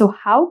department. So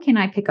how can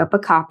I pick up a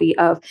copy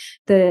of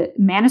the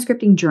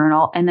manuscripting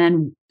journal? And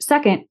then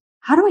second,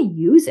 how do I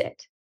use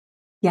it?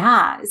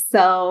 Yeah.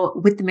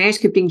 So with the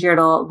manuscripting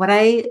journal, what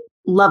I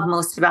love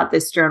most about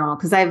this journal,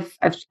 because I've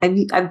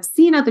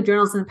seen other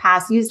journals in the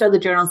past, used other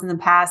journals in the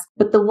past,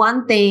 but the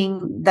one thing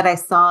that I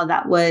saw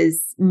that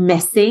was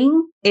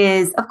missing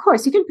is, of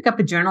course, you can pick up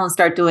a journal and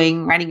start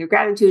writing your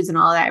gratitudes and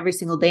all that every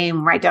single day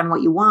and write down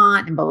what you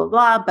want and blah, blah,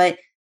 blah. But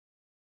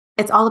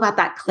it's all about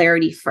that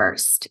clarity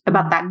first,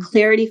 about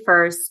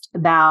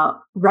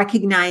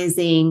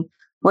recognizing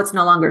what's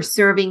no longer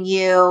serving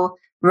you,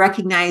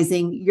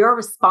 recognizing your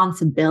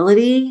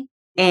responsibility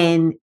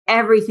in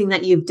everything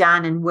that you've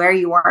done and where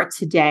you are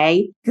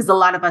today. Because a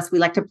lot of us, we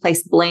like to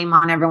place blame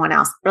on everyone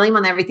else, blame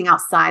on everything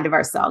outside of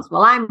ourselves.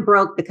 Well, I'm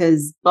broke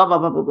because blah, blah,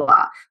 blah, blah,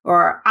 blah,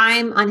 or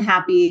I'm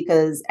unhappy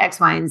because X,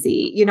 Y, and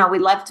Z. We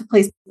love to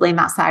place blame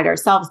outside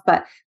ourselves.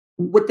 But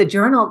with the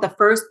journal, the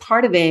first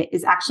part of it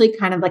is actually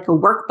kind of like a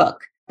workbook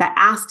that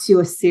asks you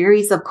a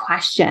series of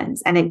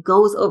questions, and it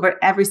goes over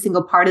every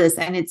single part of this.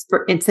 And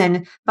it's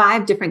in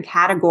 5 different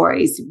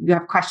categories. You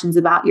have questions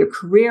about your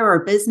career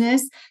or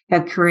business. You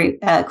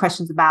have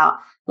questions about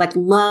like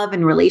love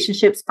and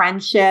relationships,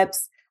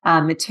 friendships,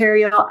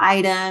 material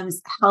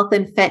items, health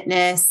and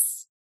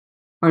fitness.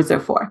 Or is there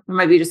 4? It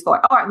might be just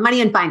 4. Or money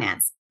and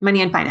finance.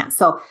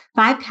 So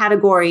 5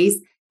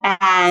 categories,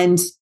 and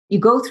you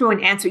go through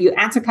and you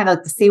answer kind of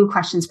like the same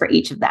questions for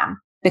each of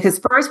them. Because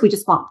first, we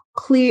just want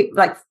clear,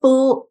 like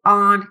full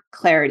on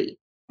clarity.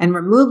 and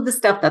remove the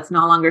stuff that's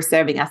no longer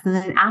serving us. And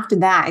then after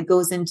that, it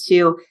goes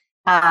into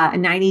a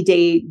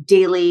 90-day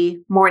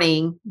daily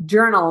morning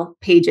journal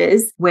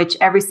pages, which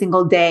every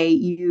single day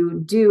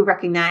you do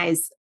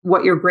recognize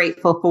what you're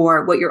grateful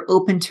for, what you're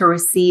open to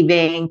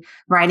receiving,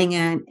 writing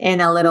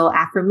in a little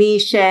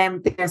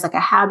affirmation. There's like a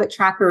habit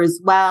tracker as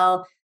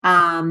well.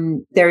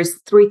 There's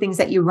 3 things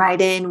that you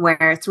write in,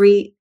 where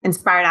 3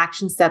 inspired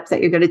action steps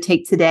that you're going to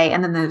take today.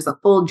 And then there's a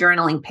full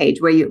journaling page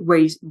where you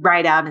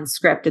write out in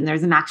script, and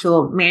there's an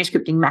actual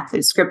manuscripting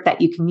method script that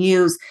you can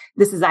use.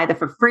 This is either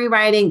for free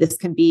writing. This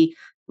can be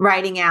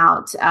writing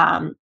out,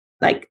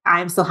 like,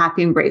 I'm so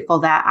happy and grateful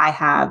that I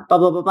have blah,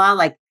 blah, blah, blah,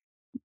 like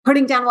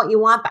putting down what you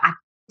want, but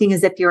acting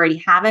as if you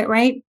already have it,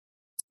 right?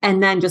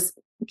 And then just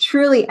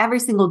truly every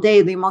single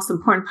day, the most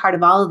important part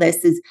of all of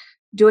this is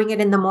doing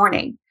it in the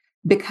morning.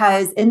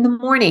 Because in the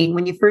morning,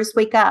 when you first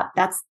wake up,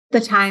 that's the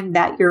time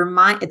that your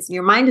mind is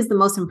the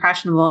most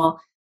impressionable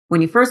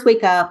when you first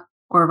wake up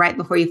or right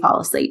before you fall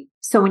asleep.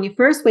 So when you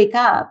first wake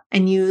up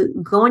and you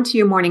go into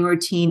your morning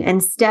routine,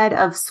 instead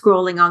of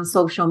scrolling on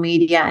social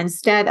media,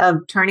 instead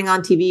of turning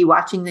on TV,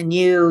 watching the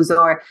news,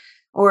 or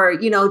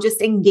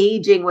just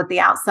engaging with the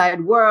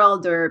outside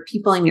world or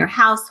people in your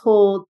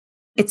household,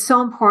 it's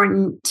so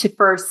important to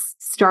first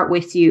start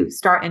with you,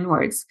 start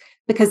inwards.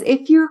 Because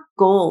if your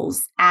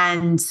goals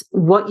and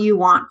what you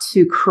want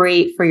to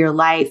create for your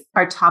life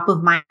are top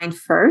of mind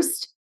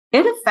first,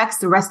 it affects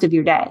the rest of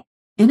your day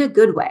in a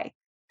good way,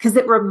 because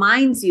it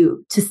reminds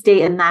you to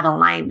stay in that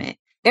alignment.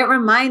 It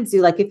reminds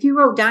you, like if you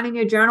wrote down in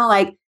your journal,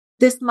 like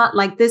this month,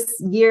 like this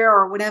year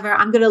or whatever,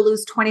 I'm going to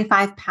lose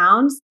 25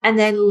 pounds. And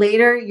then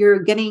later you're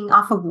getting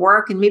off of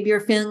work and maybe you're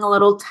feeling a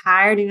little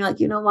tired and you're like,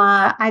 you know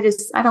what? I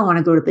don't want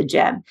to go to the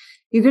gym.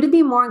 You're going to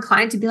be more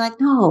inclined to be like,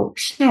 no,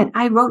 shit,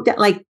 I wrote down,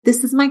 like,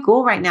 this is my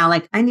goal right now.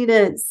 Like, I need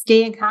to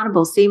stay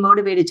accountable, stay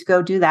motivated to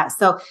go do that.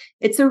 So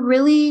it's a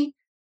really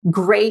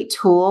great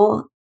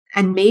tool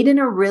and made in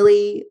a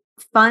really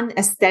fun,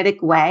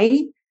 aesthetic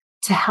way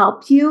to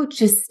help you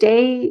just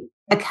stay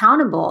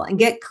accountable and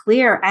get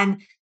clear.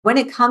 And when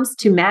it comes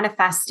to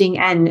manifesting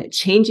and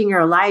changing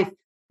your life,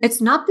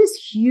 it's not this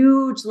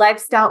huge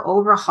lifestyle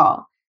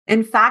overhaul.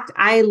 In fact,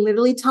 I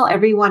literally tell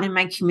everyone in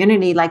my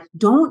community, like,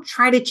 don't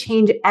try to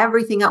change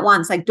everything at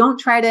once. Like, don't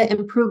try to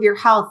improve your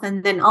health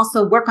and then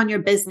also work on your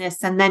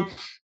business and then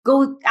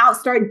go out,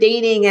 start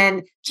dating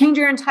and change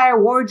your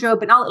entire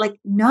wardrobe and all. Like,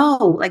 no,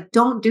 like,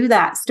 don't do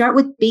that. Start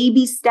with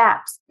baby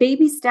steps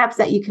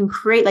that you can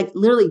create. Like,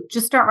 literally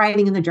just start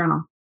writing in the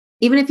journal.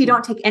 Even if you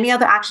don't take any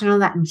other action on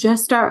that,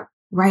 just start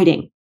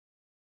writing.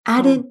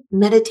 Add in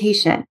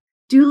meditation.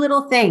 Do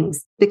little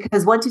things,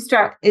 because once you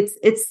start,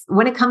 it's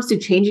when it comes to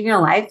changing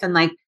your life and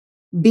like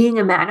being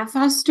a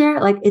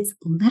manifester, like it's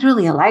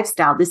literally a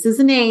lifestyle. This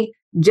isn't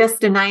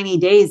just a 90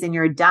 days and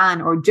you're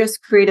done, or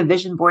just create a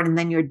vision board and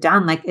then you're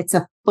done. Like, it's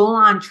a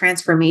full-on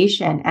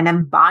transformation and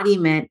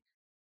embodiment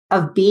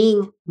of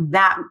being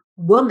that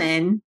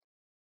woman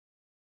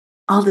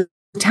all the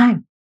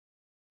time.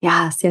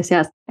 Yes.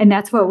 And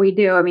that's what we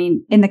do. I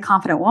mean, in the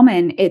Confident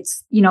Woman,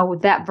 it's,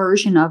 that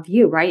version of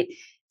you, right?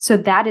 So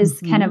that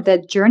is kind of the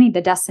journey, the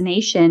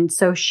destination.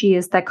 So she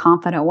is the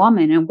confident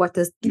woman. And what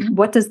does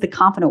the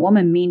confident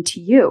woman mean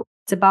to you?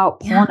 It's about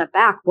pulling it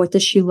back. What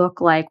does she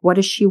look like? What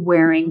is she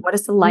wearing? What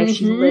is the life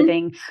she's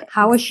living?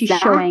 How is she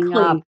showing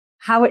up?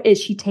 How is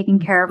she taking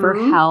care of her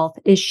health?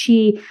 Is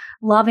she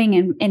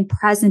loving and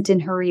present in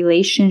her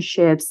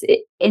relationships?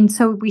 And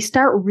so we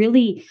start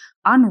really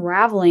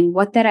unraveling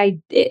what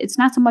it's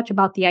not so much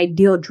about the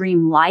ideal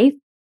dream life.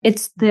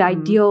 It's the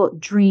ideal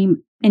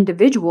dream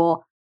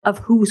individual of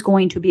who's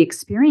going to be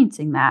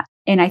experiencing that.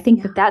 And I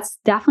think that that's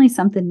definitely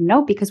something to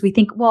note, because we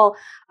think, well,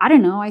 I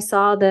don't know, I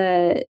saw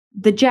the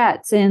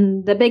jets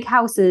and the big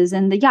houses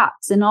and the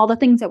yachts and all the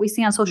things that we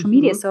see on social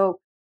media. So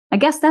I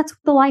guess that's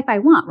the life I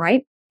want,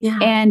 right? Yeah.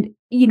 And,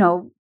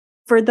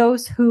 for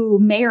those who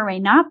may or may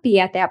not be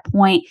at that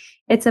point,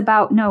 it's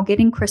about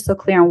getting crystal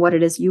clear on what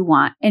it is you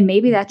want. And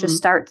maybe that just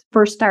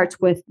starts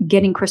with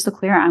getting crystal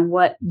clear on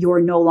what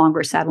you're no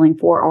longer settling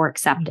for or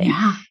accepting.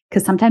 Yeah.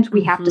 Because sometimes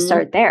we have to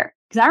start there.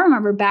 Because I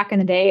remember back in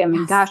the day, I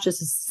mean, gosh,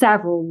 this is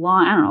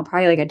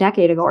probably like a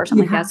decade ago or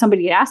something like that.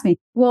 Somebody had asked me,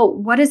 well,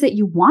 what is it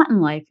you want in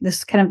life?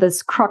 This kind of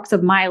this crux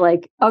of my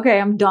like, okay,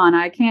 I'm done.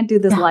 I can't do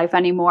this life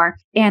anymore.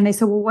 And they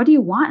said, well, what do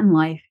you want in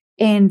life?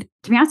 And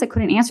to be honest, I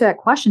couldn't answer that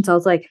question. So I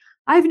was like,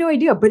 I have no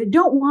idea, but I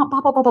don't want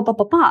blah, blah, blah, blah, blah,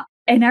 blah, blah.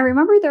 And I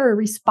remember their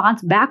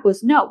response back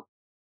was, no,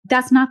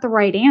 that's not the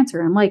right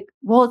answer. I'm like,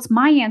 well, it's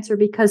my answer,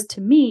 because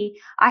to me,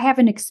 I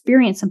haven't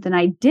experienced something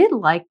I did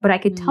like, but I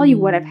could tell you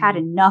what I've had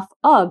enough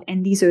of.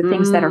 And these are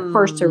things that are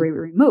first to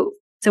remove.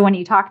 So when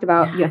you talked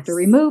about you have to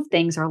remove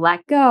things or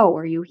let go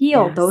or you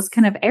heal, those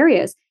kind of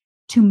areas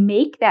to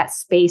make that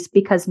space,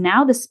 because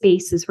now the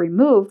space is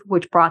removed,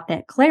 which brought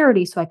that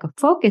clarity so I could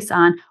focus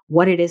on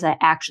what it is I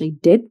actually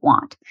did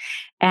want.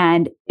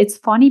 And it's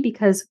funny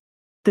because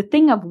the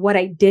thing of what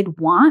I did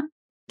want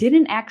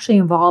didn't actually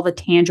involve a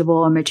tangible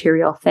or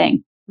material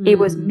thing. It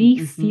was me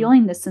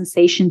feeling the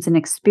sensations and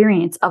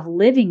experience of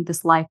living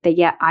this life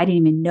that I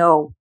didn't even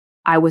know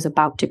I was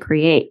about to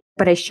create.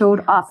 but I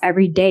showed up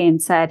every day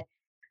and said,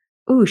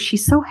 "Ooh,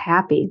 she's so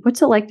happy.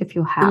 What's it like to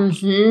feel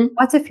happy?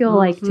 What's it feel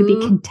like to be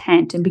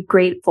content and be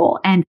grateful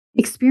and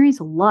experience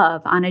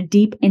love on a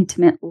deep,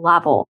 intimate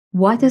level?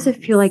 What does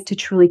it feel like to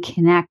truly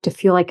connect, to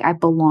feel like I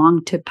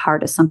belong to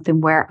part of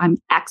something where I'm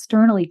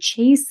externally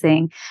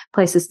chasing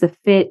places to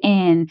fit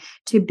in,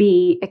 to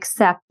be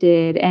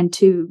accepted and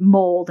to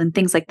mold and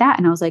things like that?"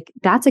 And I was like,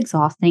 that's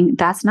exhausting.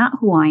 That's not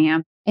who I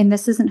am. And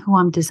this isn't who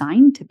I'm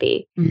designed to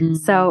be.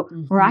 So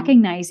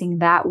recognizing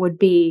that would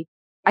be,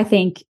 I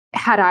think,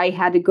 had I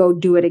had to go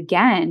do it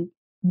again,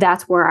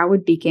 that's where I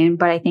would begin.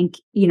 But I think,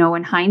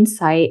 in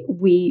hindsight,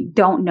 we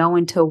don't know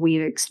until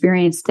we've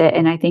experienced it.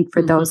 And I think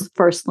for those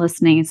first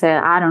listening and say,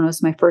 I don't know,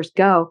 it's my first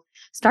go,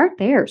 start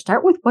there.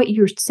 Start with what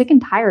you're sick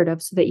and tired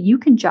of so that you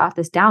can jot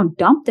this down,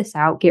 dump this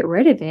out, get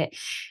rid of it,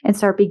 and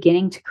start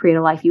beginning to create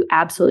a life you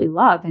absolutely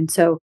love. And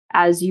so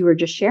as you were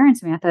just sharing,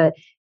 Samantha,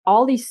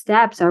 all these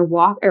steps are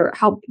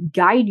help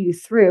guide you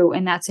through,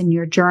 and that's in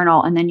your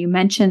journal. And then you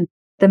mentioned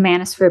the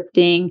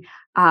manuscripting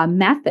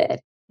method.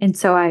 And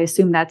so I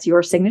assume that's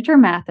your signature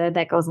method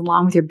that goes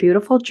along with your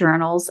beautiful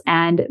journals.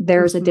 And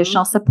there's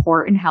additional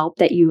support and help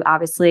that you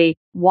obviously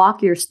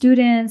walk your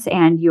students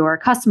and your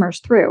customers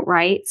through,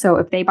 right? So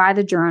if they buy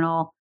the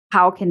journal,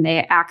 how can they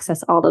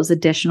access all those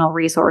additional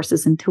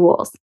resources and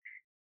tools?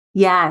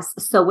 Yes.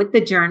 So with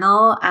the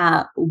journal,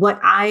 what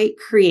I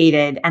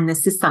created, and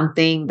this is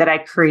something that I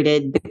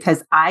created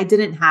because I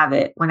didn't have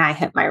it when I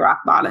hit my rock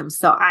bottom.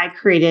 So I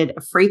created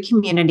a free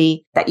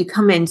community that you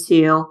come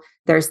into.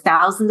 There's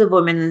thousands of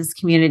women in this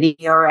community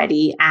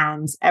already.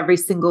 And every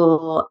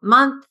single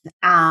month,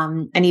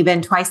 and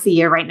even twice a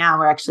year right now,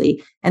 we're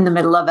actually in the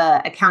middle of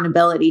a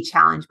accountability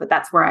challenge, but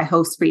that's where I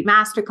host free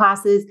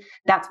masterclasses.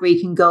 That's where you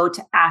can go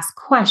to ask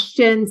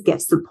questions, get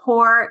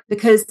support,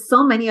 because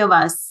so many of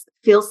us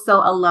feel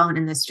so alone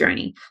in this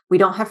journey. We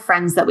don't have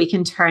friends that we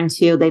can turn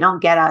to. They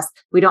don't get us.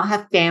 We don't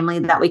have family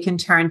that we can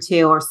turn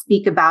to or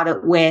speak about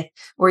it with,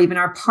 or even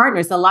our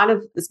partners. A lot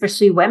of,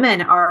 especially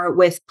women, are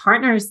with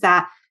partners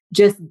that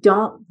just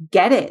don't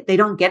get it. They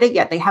don't get it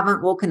yet. They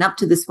haven't woken up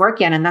to this work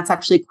yet. And that's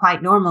actually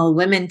quite normal.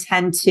 Women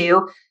tend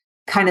to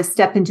kind of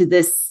step into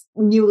this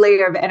new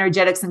layer of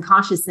energetics and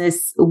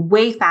consciousness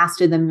way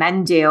faster than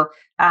men do,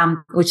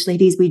 which,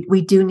 ladies,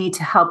 we do need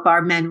to help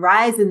our men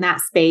rise in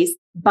that space.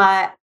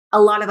 But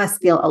a lot of us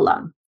feel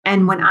alone.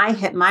 And when I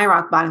hit my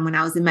rock bottom, when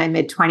I was in my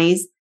mid-20s,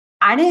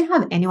 I didn't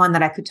have anyone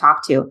that I could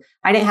talk to.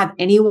 I didn't have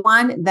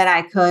anyone that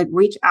I could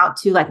reach out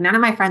to. Like, none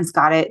of my friends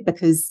got it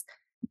because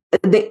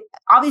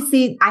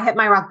obviously I hit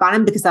my rock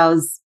bottom because I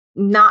was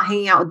not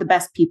hanging out with the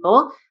best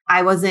people.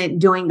 I wasn't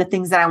doing the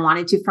things that I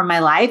wanted to for my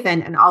life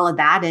and all of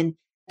that. And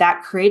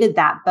that created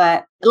that.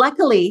 But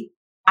luckily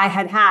I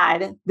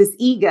had this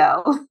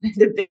ego,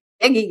 the big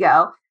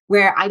ego,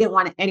 where I didn't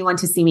want anyone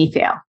to see me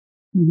fail.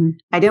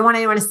 I didn't want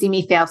anyone to see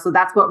me fail. So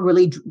that's what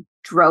really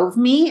drove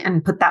me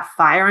and put that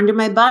fire under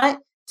my butt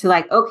to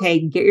like, okay,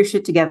 get your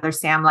shit together,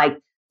 Sam. Like,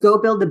 go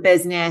build a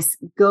business,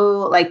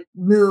 go like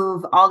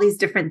move, all these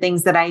different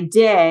things that I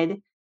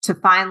did to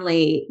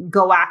finally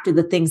go after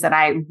the things that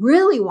I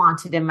really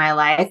wanted in my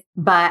life.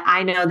 But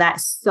I know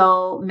that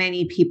so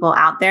many people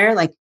out there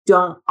like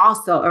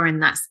are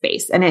in that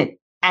space.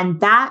 And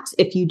that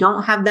if you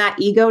don't have that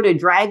ego to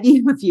drive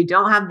you, if you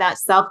don't have that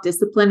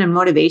self-discipline and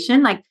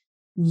motivation, like,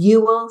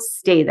 you will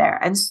stay there.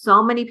 And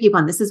so many people,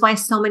 and this is why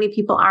so many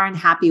people are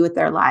unhappy with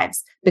their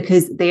lives,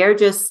 because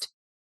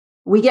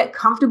we get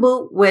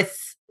comfortable with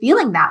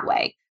feeling that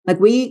way.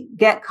 Like, we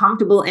get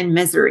comfortable in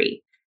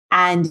misery.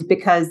 And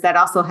because that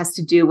also has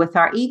to do with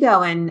our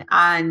ego,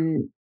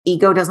 and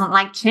ego doesn't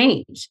like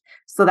change.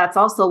 So that's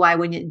also why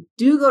when you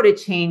do go to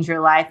change your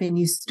life and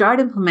you start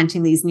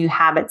implementing these new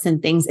habits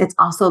and things, it's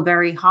also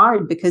very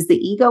hard because the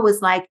ego is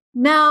like,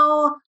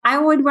 no, I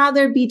would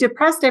rather be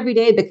depressed every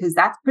day because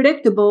that's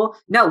predictable.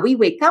 No, we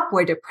wake up,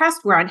 we're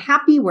depressed, we're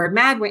unhappy, we're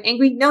mad, we're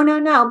angry.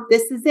 No,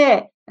 this is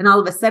it. And all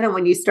of a sudden,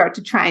 when you start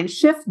to try and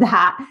shift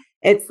that,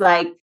 it's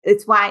like,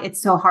 it's why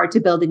it's so hard to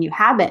build a new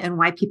habit and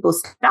why people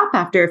stop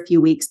after a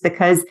few weeks,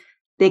 because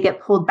they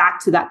get pulled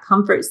back to that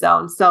comfort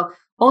zone. So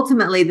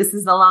ultimately, this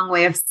is a long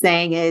way of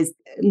saying is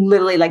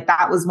literally like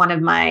that was one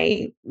of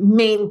my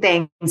main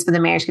things for the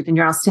Manuscript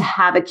Journals, to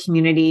have a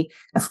community,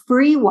 a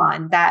free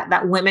one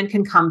that women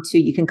can come to.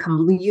 You can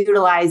come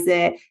utilize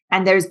it.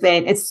 And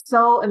it's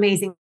so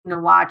amazing to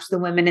watch the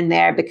women in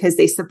there because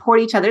they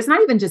support each other. It's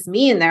not even just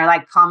me in there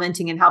like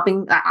commenting and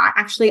helping.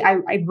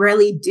 I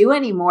rarely do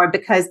anymore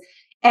because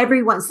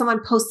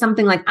someone posts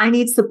something like, I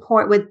need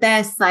support with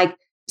this, like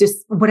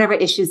just whatever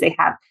issues they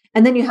have.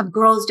 And then you have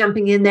girls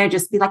jumping in there,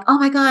 just be like, oh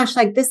my gosh,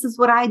 like this is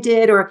what I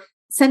did, or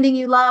sending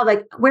you love.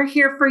 Like, we're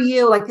here for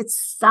you. Like,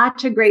 it's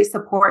such a great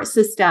support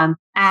system.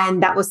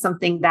 And that was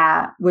something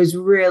that was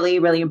really,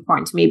 really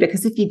important to me,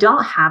 because if you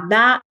don't have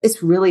that,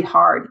 it's really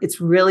hard.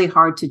 It's really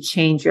hard to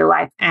change your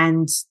life.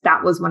 And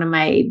that was one of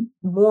my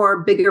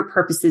bigger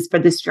purposes for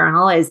this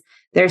journal is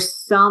there's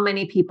so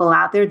many people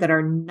out there that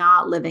are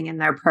not living in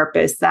their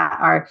purpose, that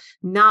are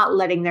not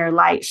letting their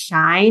light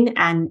shine.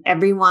 And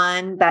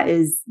everyone that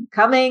is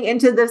coming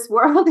into this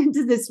world,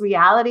 into this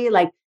reality,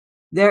 like,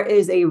 there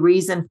is a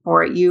reason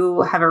for it.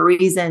 You have a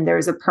reason,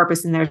 there's a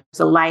purpose, and there's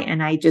a light.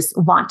 And I just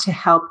want to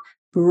help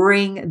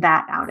bring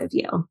that out of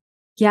you.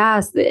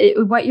 Yes.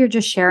 What you're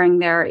just sharing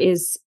there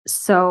is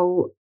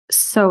so,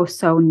 so,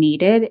 so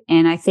needed.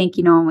 And I think,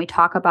 when we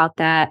talk about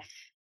that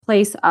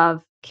place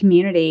of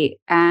community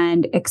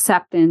and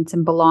acceptance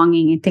and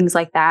belonging and things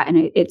like that,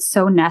 and it's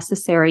so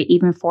necessary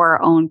even for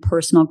our own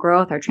personal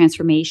growth, our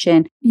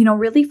transformation,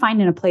 really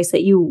finding a place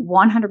that you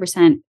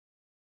 100%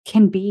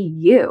 can be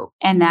you.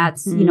 And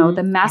that's, the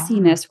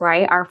messiness,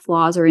 right? Our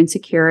flaws, our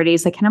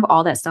insecurities, like kind of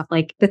all that stuff,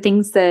 like the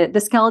things that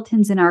the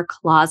skeletons in our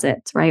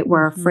closets, right?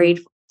 We're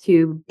afraid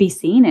to be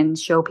seen and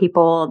show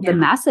people the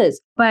messes.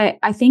 But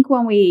I think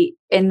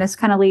and this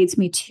kind of leads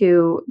me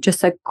to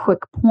just a quick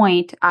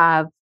point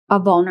of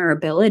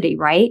vulnerability,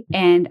 right?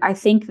 And I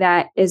think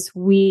that as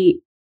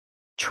we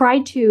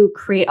try to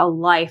create a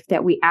life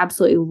that we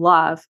absolutely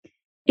love,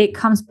 it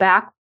comes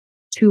back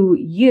to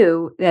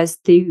you as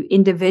the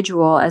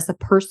individual, as the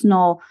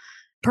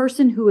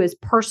person who is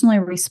personally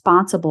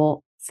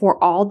responsible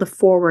for all the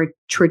forward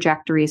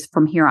trajectories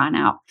from here on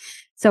out.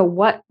 So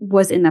what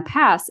was in the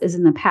past is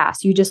in the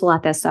past. You just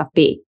let that stuff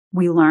be.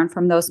 We learn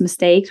from those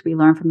mistakes. We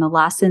learn from the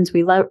lessons.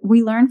 We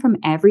learn from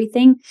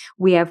everything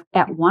we have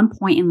at one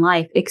point in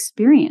life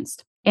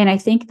experienced. And I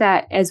think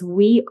that as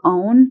we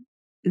own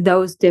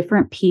those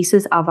different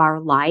pieces of our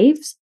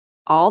lives,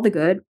 all the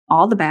good,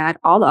 all the bad,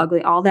 all the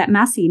ugly, all that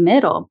messy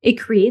middle, it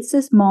creates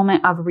this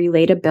moment of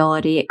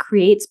relatability. It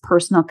creates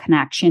personal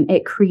connection.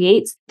 It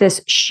creates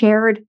this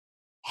shared,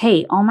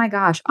 hey, oh my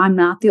gosh, I'm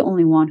not the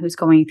only one who's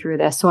going through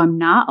this. So I'm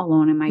not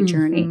alone in my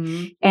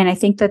journey. And I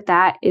think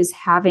that is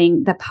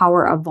having the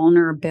power of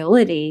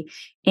vulnerability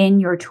in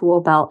your tool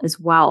belt as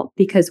well.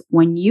 Because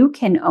when you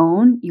can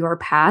own your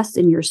past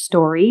and your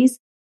stories,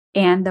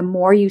 and the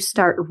more you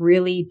start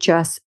really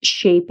just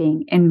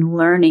shaping and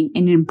learning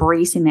and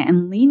embracing it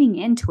and leaning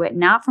into it,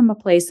 not from a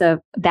place of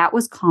that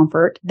was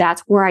comfort,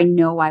 that's where I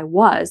know I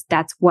was,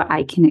 that's what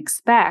I can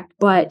expect,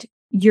 but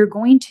you're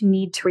going to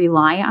need to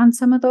rely on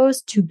some of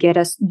those to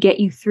get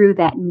you through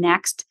that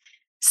next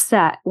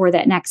set or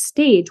that next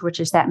stage, which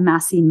is that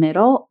messy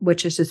middle,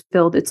 which is just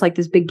filled. It's like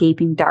this big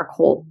gaping dark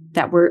hole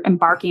that we're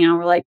embarking on.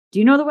 We're like, do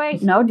you know the way?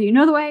 No. Do you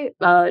know the way?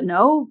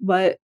 No,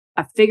 but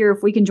I figure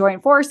if we can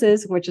join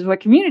forces, which is what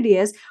community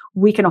is,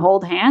 we can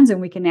hold hands and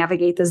we can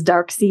navigate this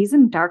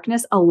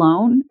darkness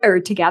alone or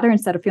together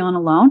instead of feeling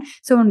alone.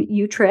 So when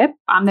you trip,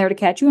 I'm there to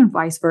catch you and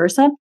vice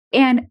versa.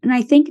 And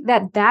I think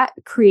that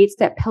creates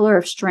that pillar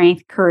of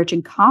strength, courage,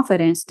 and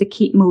confidence to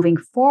keep moving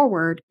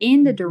forward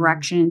in the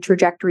direction and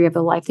trajectory of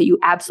the life that you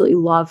absolutely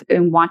love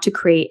and want to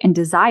create and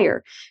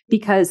desire.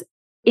 Because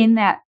in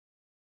that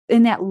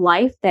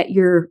life that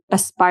you're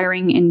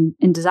aspiring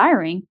and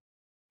desiring,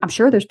 I'm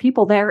sure there's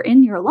people there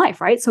in your life,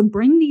 right? So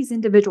bring these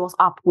individuals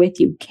up with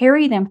you,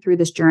 carry them through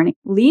this journey,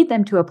 lead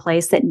them to a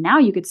place that now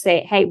you could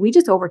say, hey, we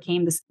just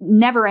overcame this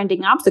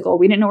never-ending obstacle.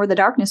 We didn't know where the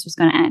darkness was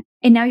going to end.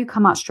 And now you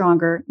come out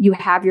stronger. You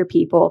have your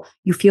people.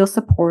 You feel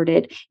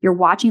supported. You're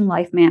watching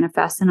life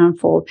manifest and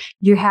unfold.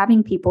 You're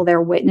having people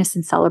there witness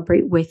and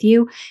celebrate with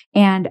you.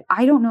 And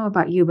I don't know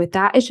about you, but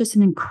that is just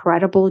an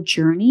incredible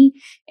journey.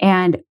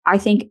 And I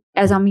think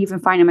as I'm even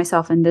finding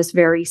myself in this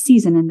very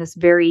season, in this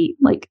very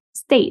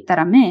state that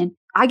I'm in,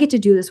 I get to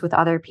do this with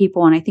other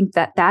people. And I think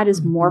that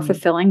is more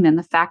fulfilling than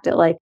the fact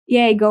that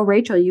yay, go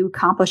Rachel, you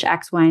accomplish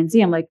X, Y, and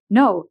Z. I'm like,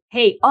 no,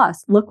 hey,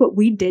 us, look what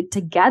we did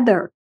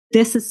together.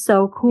 This is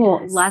so cool.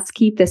 Yes. Let's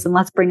keep this and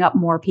let's bring up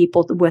more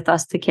people with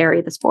us to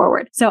carry this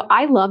forward. So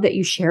I love that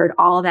you shared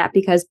all of that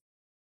because,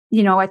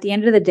 at the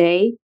end of the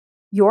day,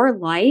 your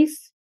life,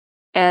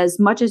 as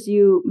much as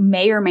you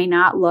may or may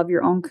not love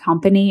your own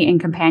company and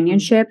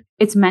companionship,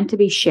 it's meant to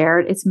be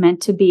shared. It's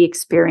meant to be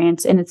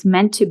experienced. And it's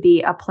meant to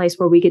be a place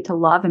where we get to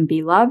love and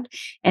be loved.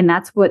 And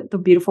that's what the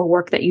beautiful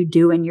work that you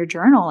do in your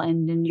journal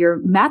and in your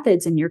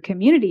methods and your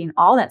community and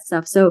all that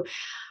stuff. So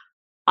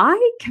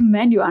I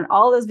commend you on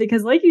all this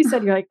because like you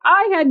said, you're like,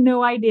 I had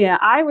no idea.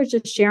 I was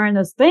just sharing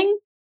this thing.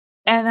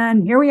 And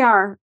then here we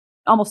are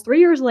almost 3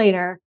 years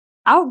later,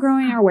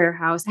 outgrowing our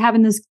warehouse,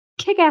 having this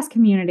kick-ass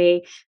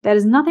community that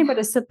is nothing but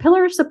a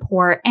pillar of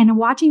support and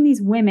watching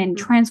these women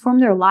transform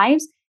their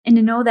lives and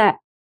to know that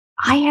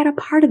I had a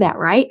part of that,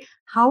 right?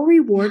 How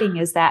rewarding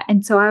is that?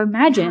 And so I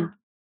imagine,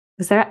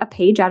 is that a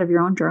page out of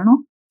your own journal?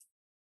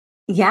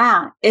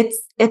 Yeah,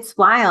 it's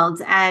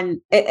wild. And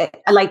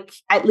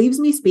it leaves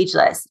me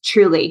speechless,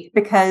 truly,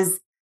 because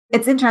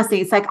it's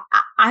interesting. It's like,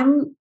 I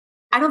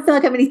don't feel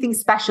like I'm anything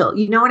special.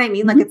 You know what I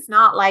mean? Like, it's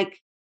not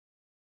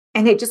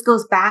and it just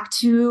goes back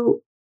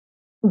to,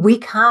 we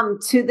come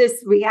to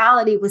this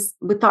reality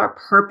with our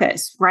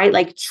purpose, right?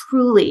 Like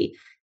truly.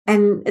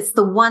 And it's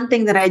the one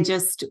thing that I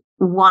just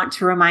want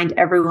to remind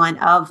everyone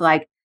of,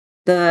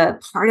 the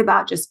part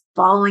about just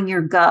following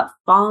your gut,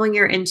 following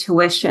your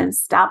intuition,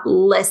 stop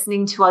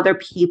listening to other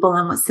people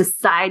and what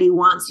society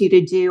wants you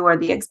to do or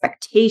the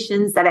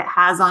expectations that it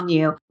has on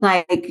you.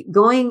 We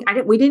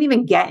didn't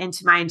even get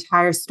into my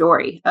entire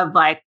story of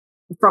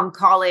from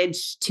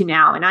college to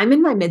now. And I'm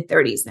in my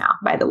mid-30s now,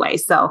 by the way.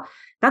 So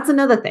That's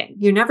another thing.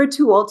 You're never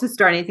too old to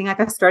start anything. Like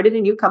I started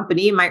a new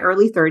company in my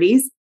early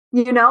 30s,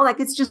 like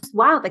it's just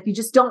wild. Like you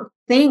just don't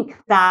think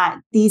that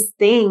these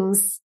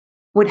things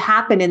would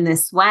happen in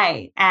this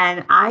way.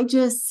 And I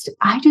just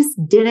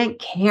didn't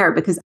care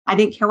because I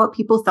didn't care what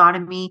people thought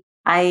of me.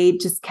 I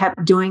just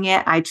kept doing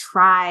it. I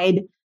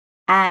tried.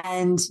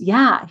 And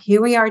yeah,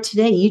 here we are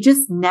today. You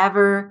just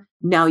never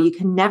know. You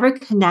can never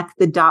connect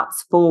the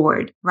dots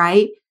forward,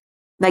 right?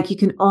 Like you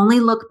can only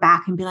look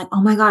back and be like,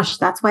 oh my gosh,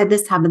 that's why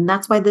this happened.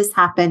 That's why this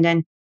happened.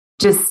 And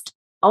just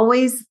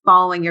always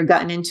following your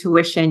gut and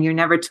intuition. You're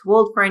never too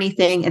old for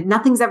anything. And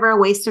nothing's ever a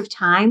waste of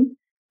time.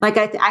 Like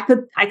I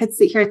could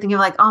sit here thinking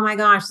like, oh my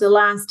gosh, the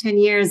last 10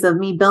 years of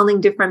me building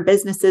different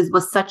businesses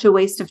was such a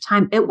waste of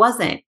time. It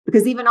wasn't,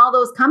 because even all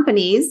those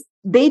companies,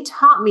 they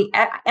taught me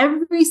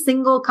every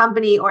single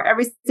company or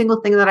every single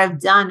thing that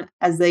I've done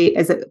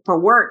for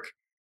work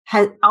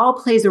has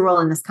all plays a role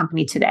in this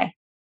company today.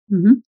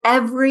 Mm-hmm.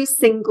 Every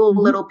single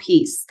little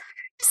piece.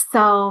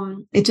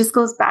 So it just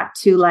goes back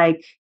to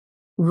like,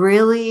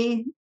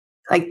 really,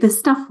 like this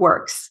stuff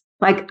works.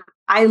 Like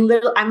I'm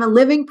a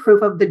living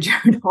proof of the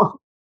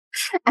journal.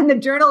 And the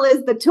journal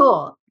is the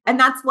tool. And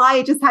that's why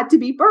it just had to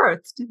be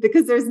birthed,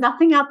 because there's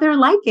nothing out there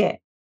like it.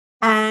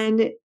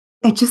 And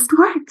it just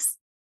works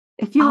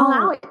if you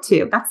allow it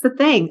to. That's the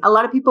thing. A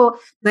lot of people,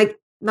 like,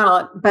 not a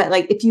lot, but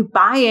like if you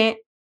buy it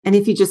and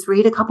if you just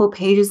read a couple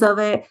pages of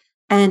it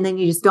and then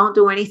you just don't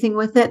do anything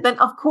with it, then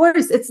of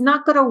course it's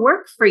not going to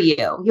work for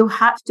you. You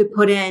have to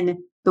put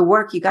in the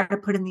work. You got to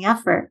put in the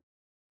effort.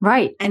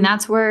 Right. And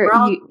that's where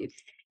you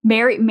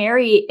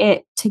marry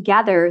it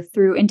together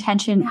through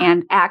intention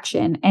and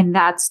action. And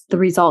that's the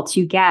results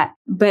you get.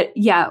 But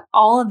yeah,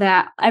 all of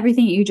that,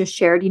 everything you just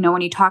shared,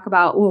 when you talk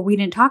about, well, we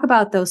didn't talk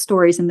about those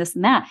stories and this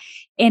and that.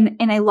 And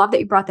I love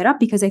that you brought that up,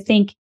 because I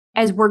think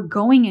as we're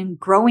going and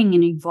growing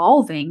and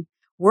evolving,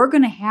 we're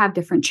going to have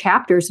different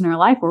chapters in our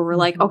life where we're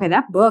like, okay,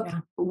 that book,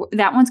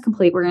 that one's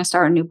complete. We're going to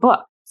start a new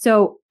book.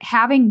 So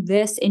having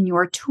this in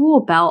your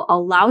tool belt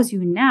allows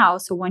you now.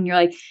 So when you're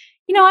like,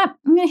 you know what,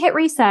 I'm going to hit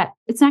reset.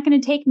 It's not going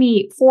to take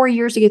me 4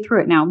 years to get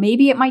through it now.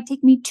 Maybe it might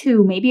take me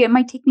 2, maybe it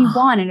might take me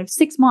 1 and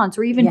 6 months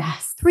or even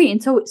 3.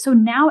 And so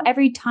now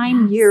every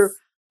time you're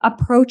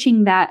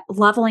approaching that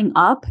leveling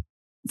up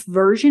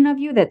version of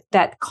you,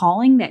 that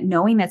calling, that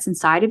knowing that's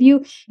inside of you,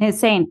 and it's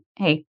saying,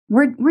 hey,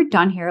 we're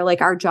done here.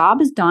 Like our job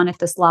is done at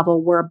this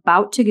level. We're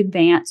about to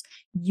advance.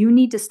 You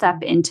need to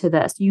step into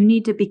this. You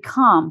need to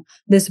become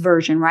this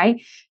version, right?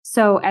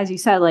 So as you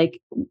said, like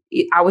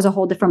I was a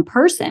whole different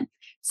person.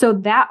 So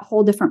that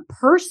whole different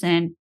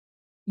person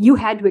you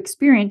had to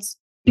experience,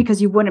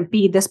 because you wouldn't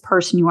be this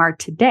person you are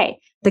today,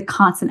 the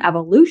constant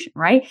evolution,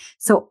 right?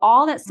 So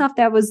all that stuff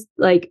that was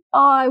like,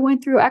 oh, I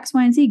went through X,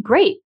 Y, and Z.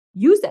 Great.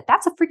 Use it.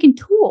 That's a freaking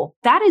tool.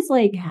 That is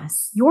like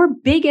your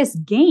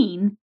biggest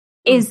gain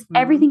is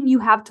everything you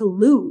have to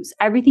lose,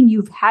 everything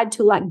you've had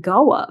to let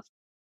go of.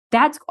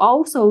 That's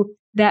also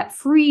that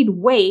freed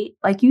weight,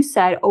 like you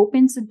said,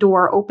 opens the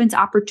door, opens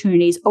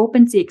opportunities,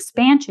 opens the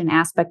expansion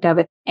aspect of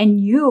it. And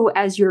you,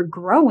 as you're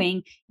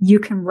growing, you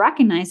can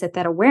recognize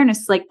that awareness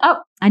is like,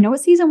 oh, I know what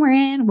season we're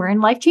in. We're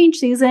in life change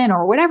season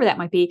or whatever that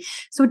might be.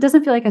 So it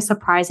doesn't feel like a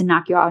surprise and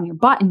knock you out on your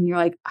butt. And you're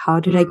like, how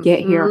did I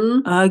get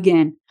here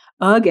again,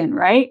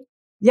 right?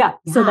 Yeah.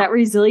 So that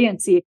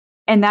resiliency.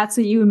 And that's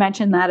what you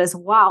mentioned that as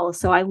well.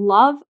 So I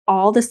love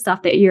all the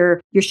stuff that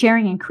you're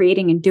sharing and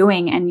creating and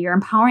doing, and you're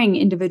empowering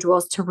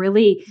individuals to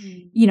really,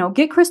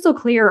 get crystal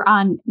clear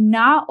on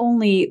not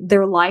only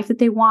their life that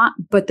they want,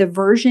 but the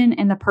version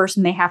and the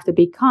person they have to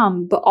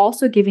become, but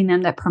also giving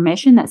them that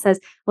permission that says,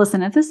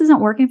 listen, if this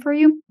isn't working for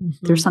you,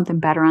 there's something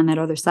better on that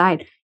other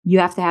side. You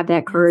have to have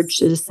that courage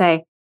to just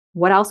say,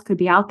 what else could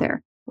be out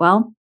there?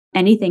 Well,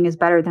 anything is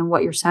better than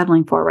what you're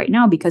settling for right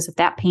now, because if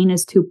that pain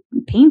is too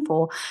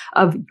painful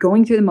of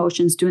going through the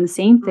motions, doing the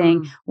same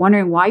thing,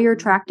 wondering why you're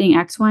attracting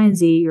X, Y, and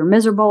Z, you're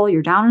miserable,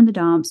 you're down in the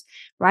dumps,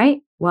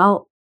 right?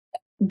 Well,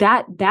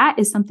 that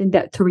is something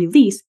that to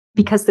release,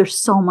 because there's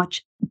so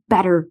much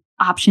better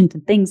options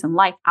and things in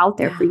life out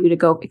there for you to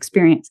go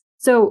experience.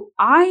 So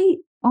oh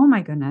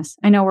my goodness,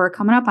 I know we're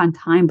coming up on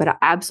time, but I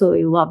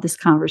absolutely love this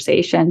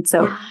conversation.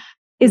 So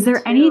is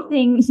there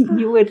anything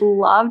you would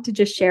love to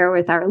just share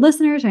with our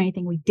listeners, or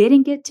anything we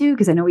didn't get to?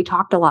 Because I know we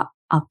talked a lot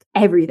of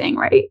everything,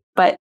 right?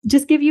 But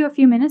just give you a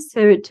few minutes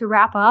to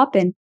wrap up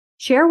and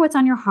share what's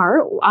on your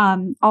heart.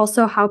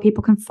 Also, how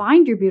people can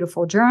find your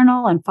beautiful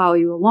journal and follow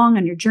you along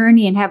on your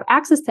journey and have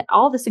access to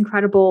all this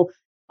incredible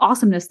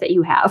awesomeness that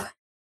you have.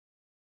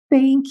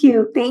 Thank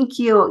you. Thank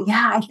you.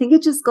 Yeah, I think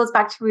it just goes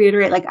back to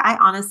reiterate, like, I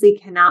honestly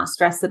cannot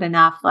stress it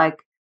enough. Like,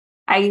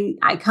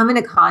 I come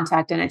into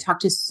contact and I talk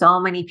to so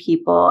many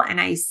people, and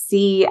I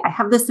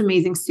have this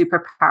amazing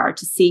superpower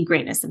to see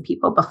greatness in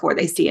people before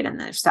they see it in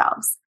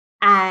themselves.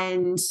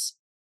 And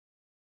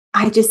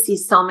I just see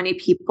so many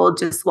people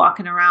just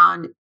walking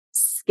around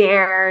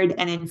scared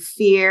and in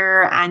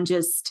fear and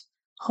just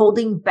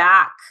holding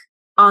back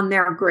on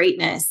their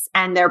greatness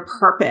and their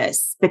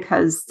purpose,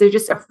 because they're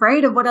just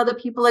afraid of what other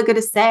people are going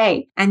to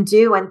say and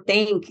do and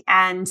think.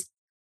 And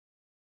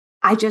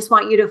I just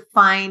want you to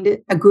find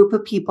a group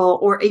of people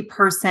or a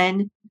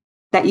person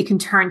that you can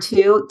turn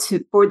to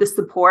for the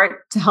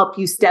support to help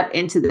you step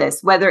into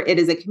this, whether it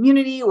is a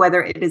community,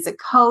 whether it is a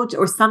coach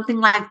or something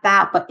like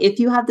that. But if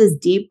you have this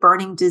deep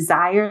burning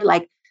desire,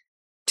 like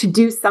to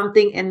do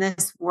something in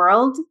this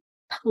world,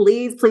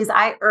 please,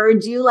 I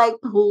urge you, like,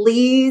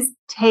 please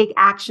take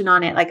action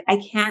on it. Like, I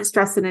can't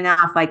stress it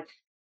enough. Like,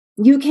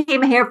 you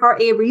came here for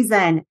a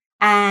reason,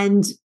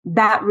 and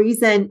that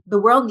reason, the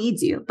world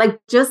needs you. Like,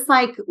 just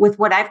like with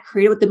what I've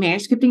created with the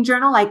manuscripting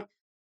journal, like,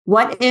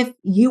 what if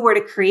you were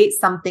to create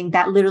something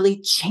that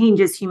literally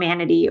changes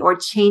humanity or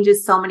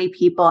changes so many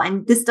people?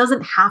 And this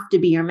doesn't have to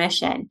be your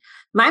mission.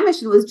 My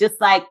mission was just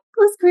like,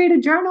 let's create a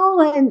journal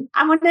and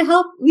I want to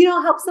help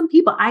some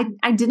people.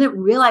 I didn't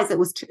realize it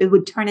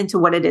would turn into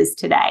what it is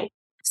today.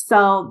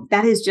 So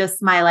that is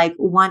just my like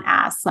one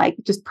ask, like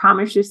just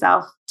promise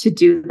yourself to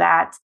do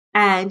that.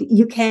 And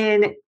you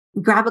can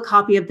grab a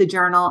copy of the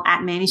journal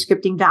at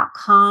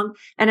manuscripting.com.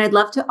 And I'd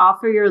love to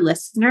offer your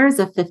listeners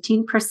a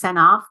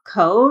 15% off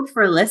code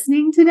for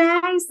listening today.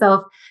 So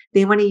if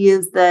they want to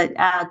use the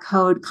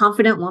code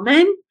Confident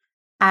Woman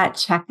at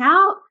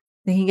checkout,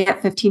 they can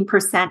get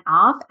 15%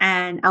 off.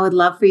 And I would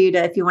love for you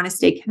to, if you want to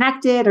stay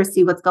connected or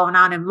see what's going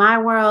on in my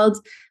world,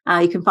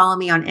 you can follow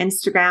me on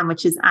Instagram,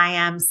 which is I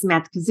am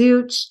Samantha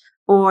Kozuch.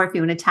 Or if you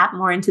want to tap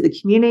more into the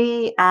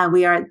community,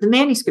 we are the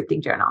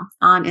Manuscripting Journal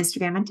on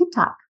Instagram and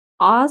TikTok.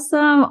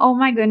 Awesome. Oh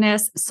my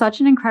goodness.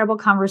 Such an incredible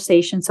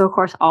conversation. So of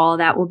course, all of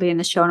that will be in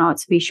the show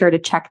notes. Be sure to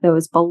check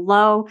those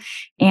below.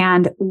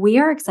 And we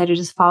are excited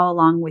to just follow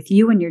along with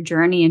you and your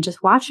journey and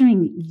just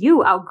watching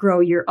you outgrow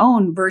your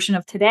own version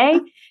of today.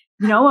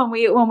 You know, when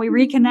we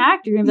reconnect,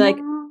 you're going to be like,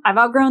 I've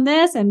outgrown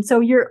this. And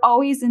so you're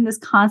always in this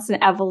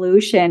constant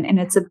evolution. And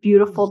it's a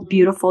beautiful,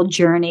 beautiful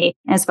journey,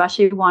 and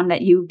especially one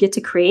that you get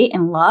to create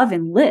and love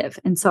and live.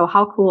 And so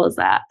how cool is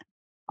that?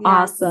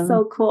 Yeah, awesome.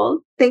 So cool.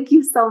 Thank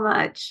you so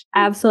much.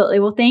 Absolutely.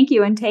 Well, thank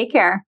you and take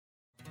care.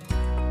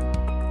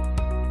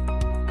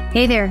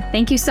 Hey there.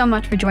 Thank you so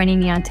much for joining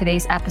me on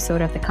today's episode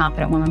of the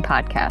Confident Woman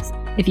podcast.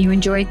 If you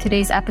enjoyed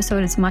today's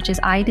episode as much as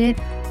I did,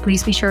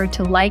 please be sure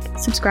to like,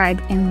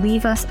 subscribe, and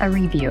leave us a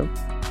review.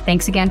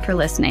 Thanks again for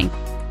listening.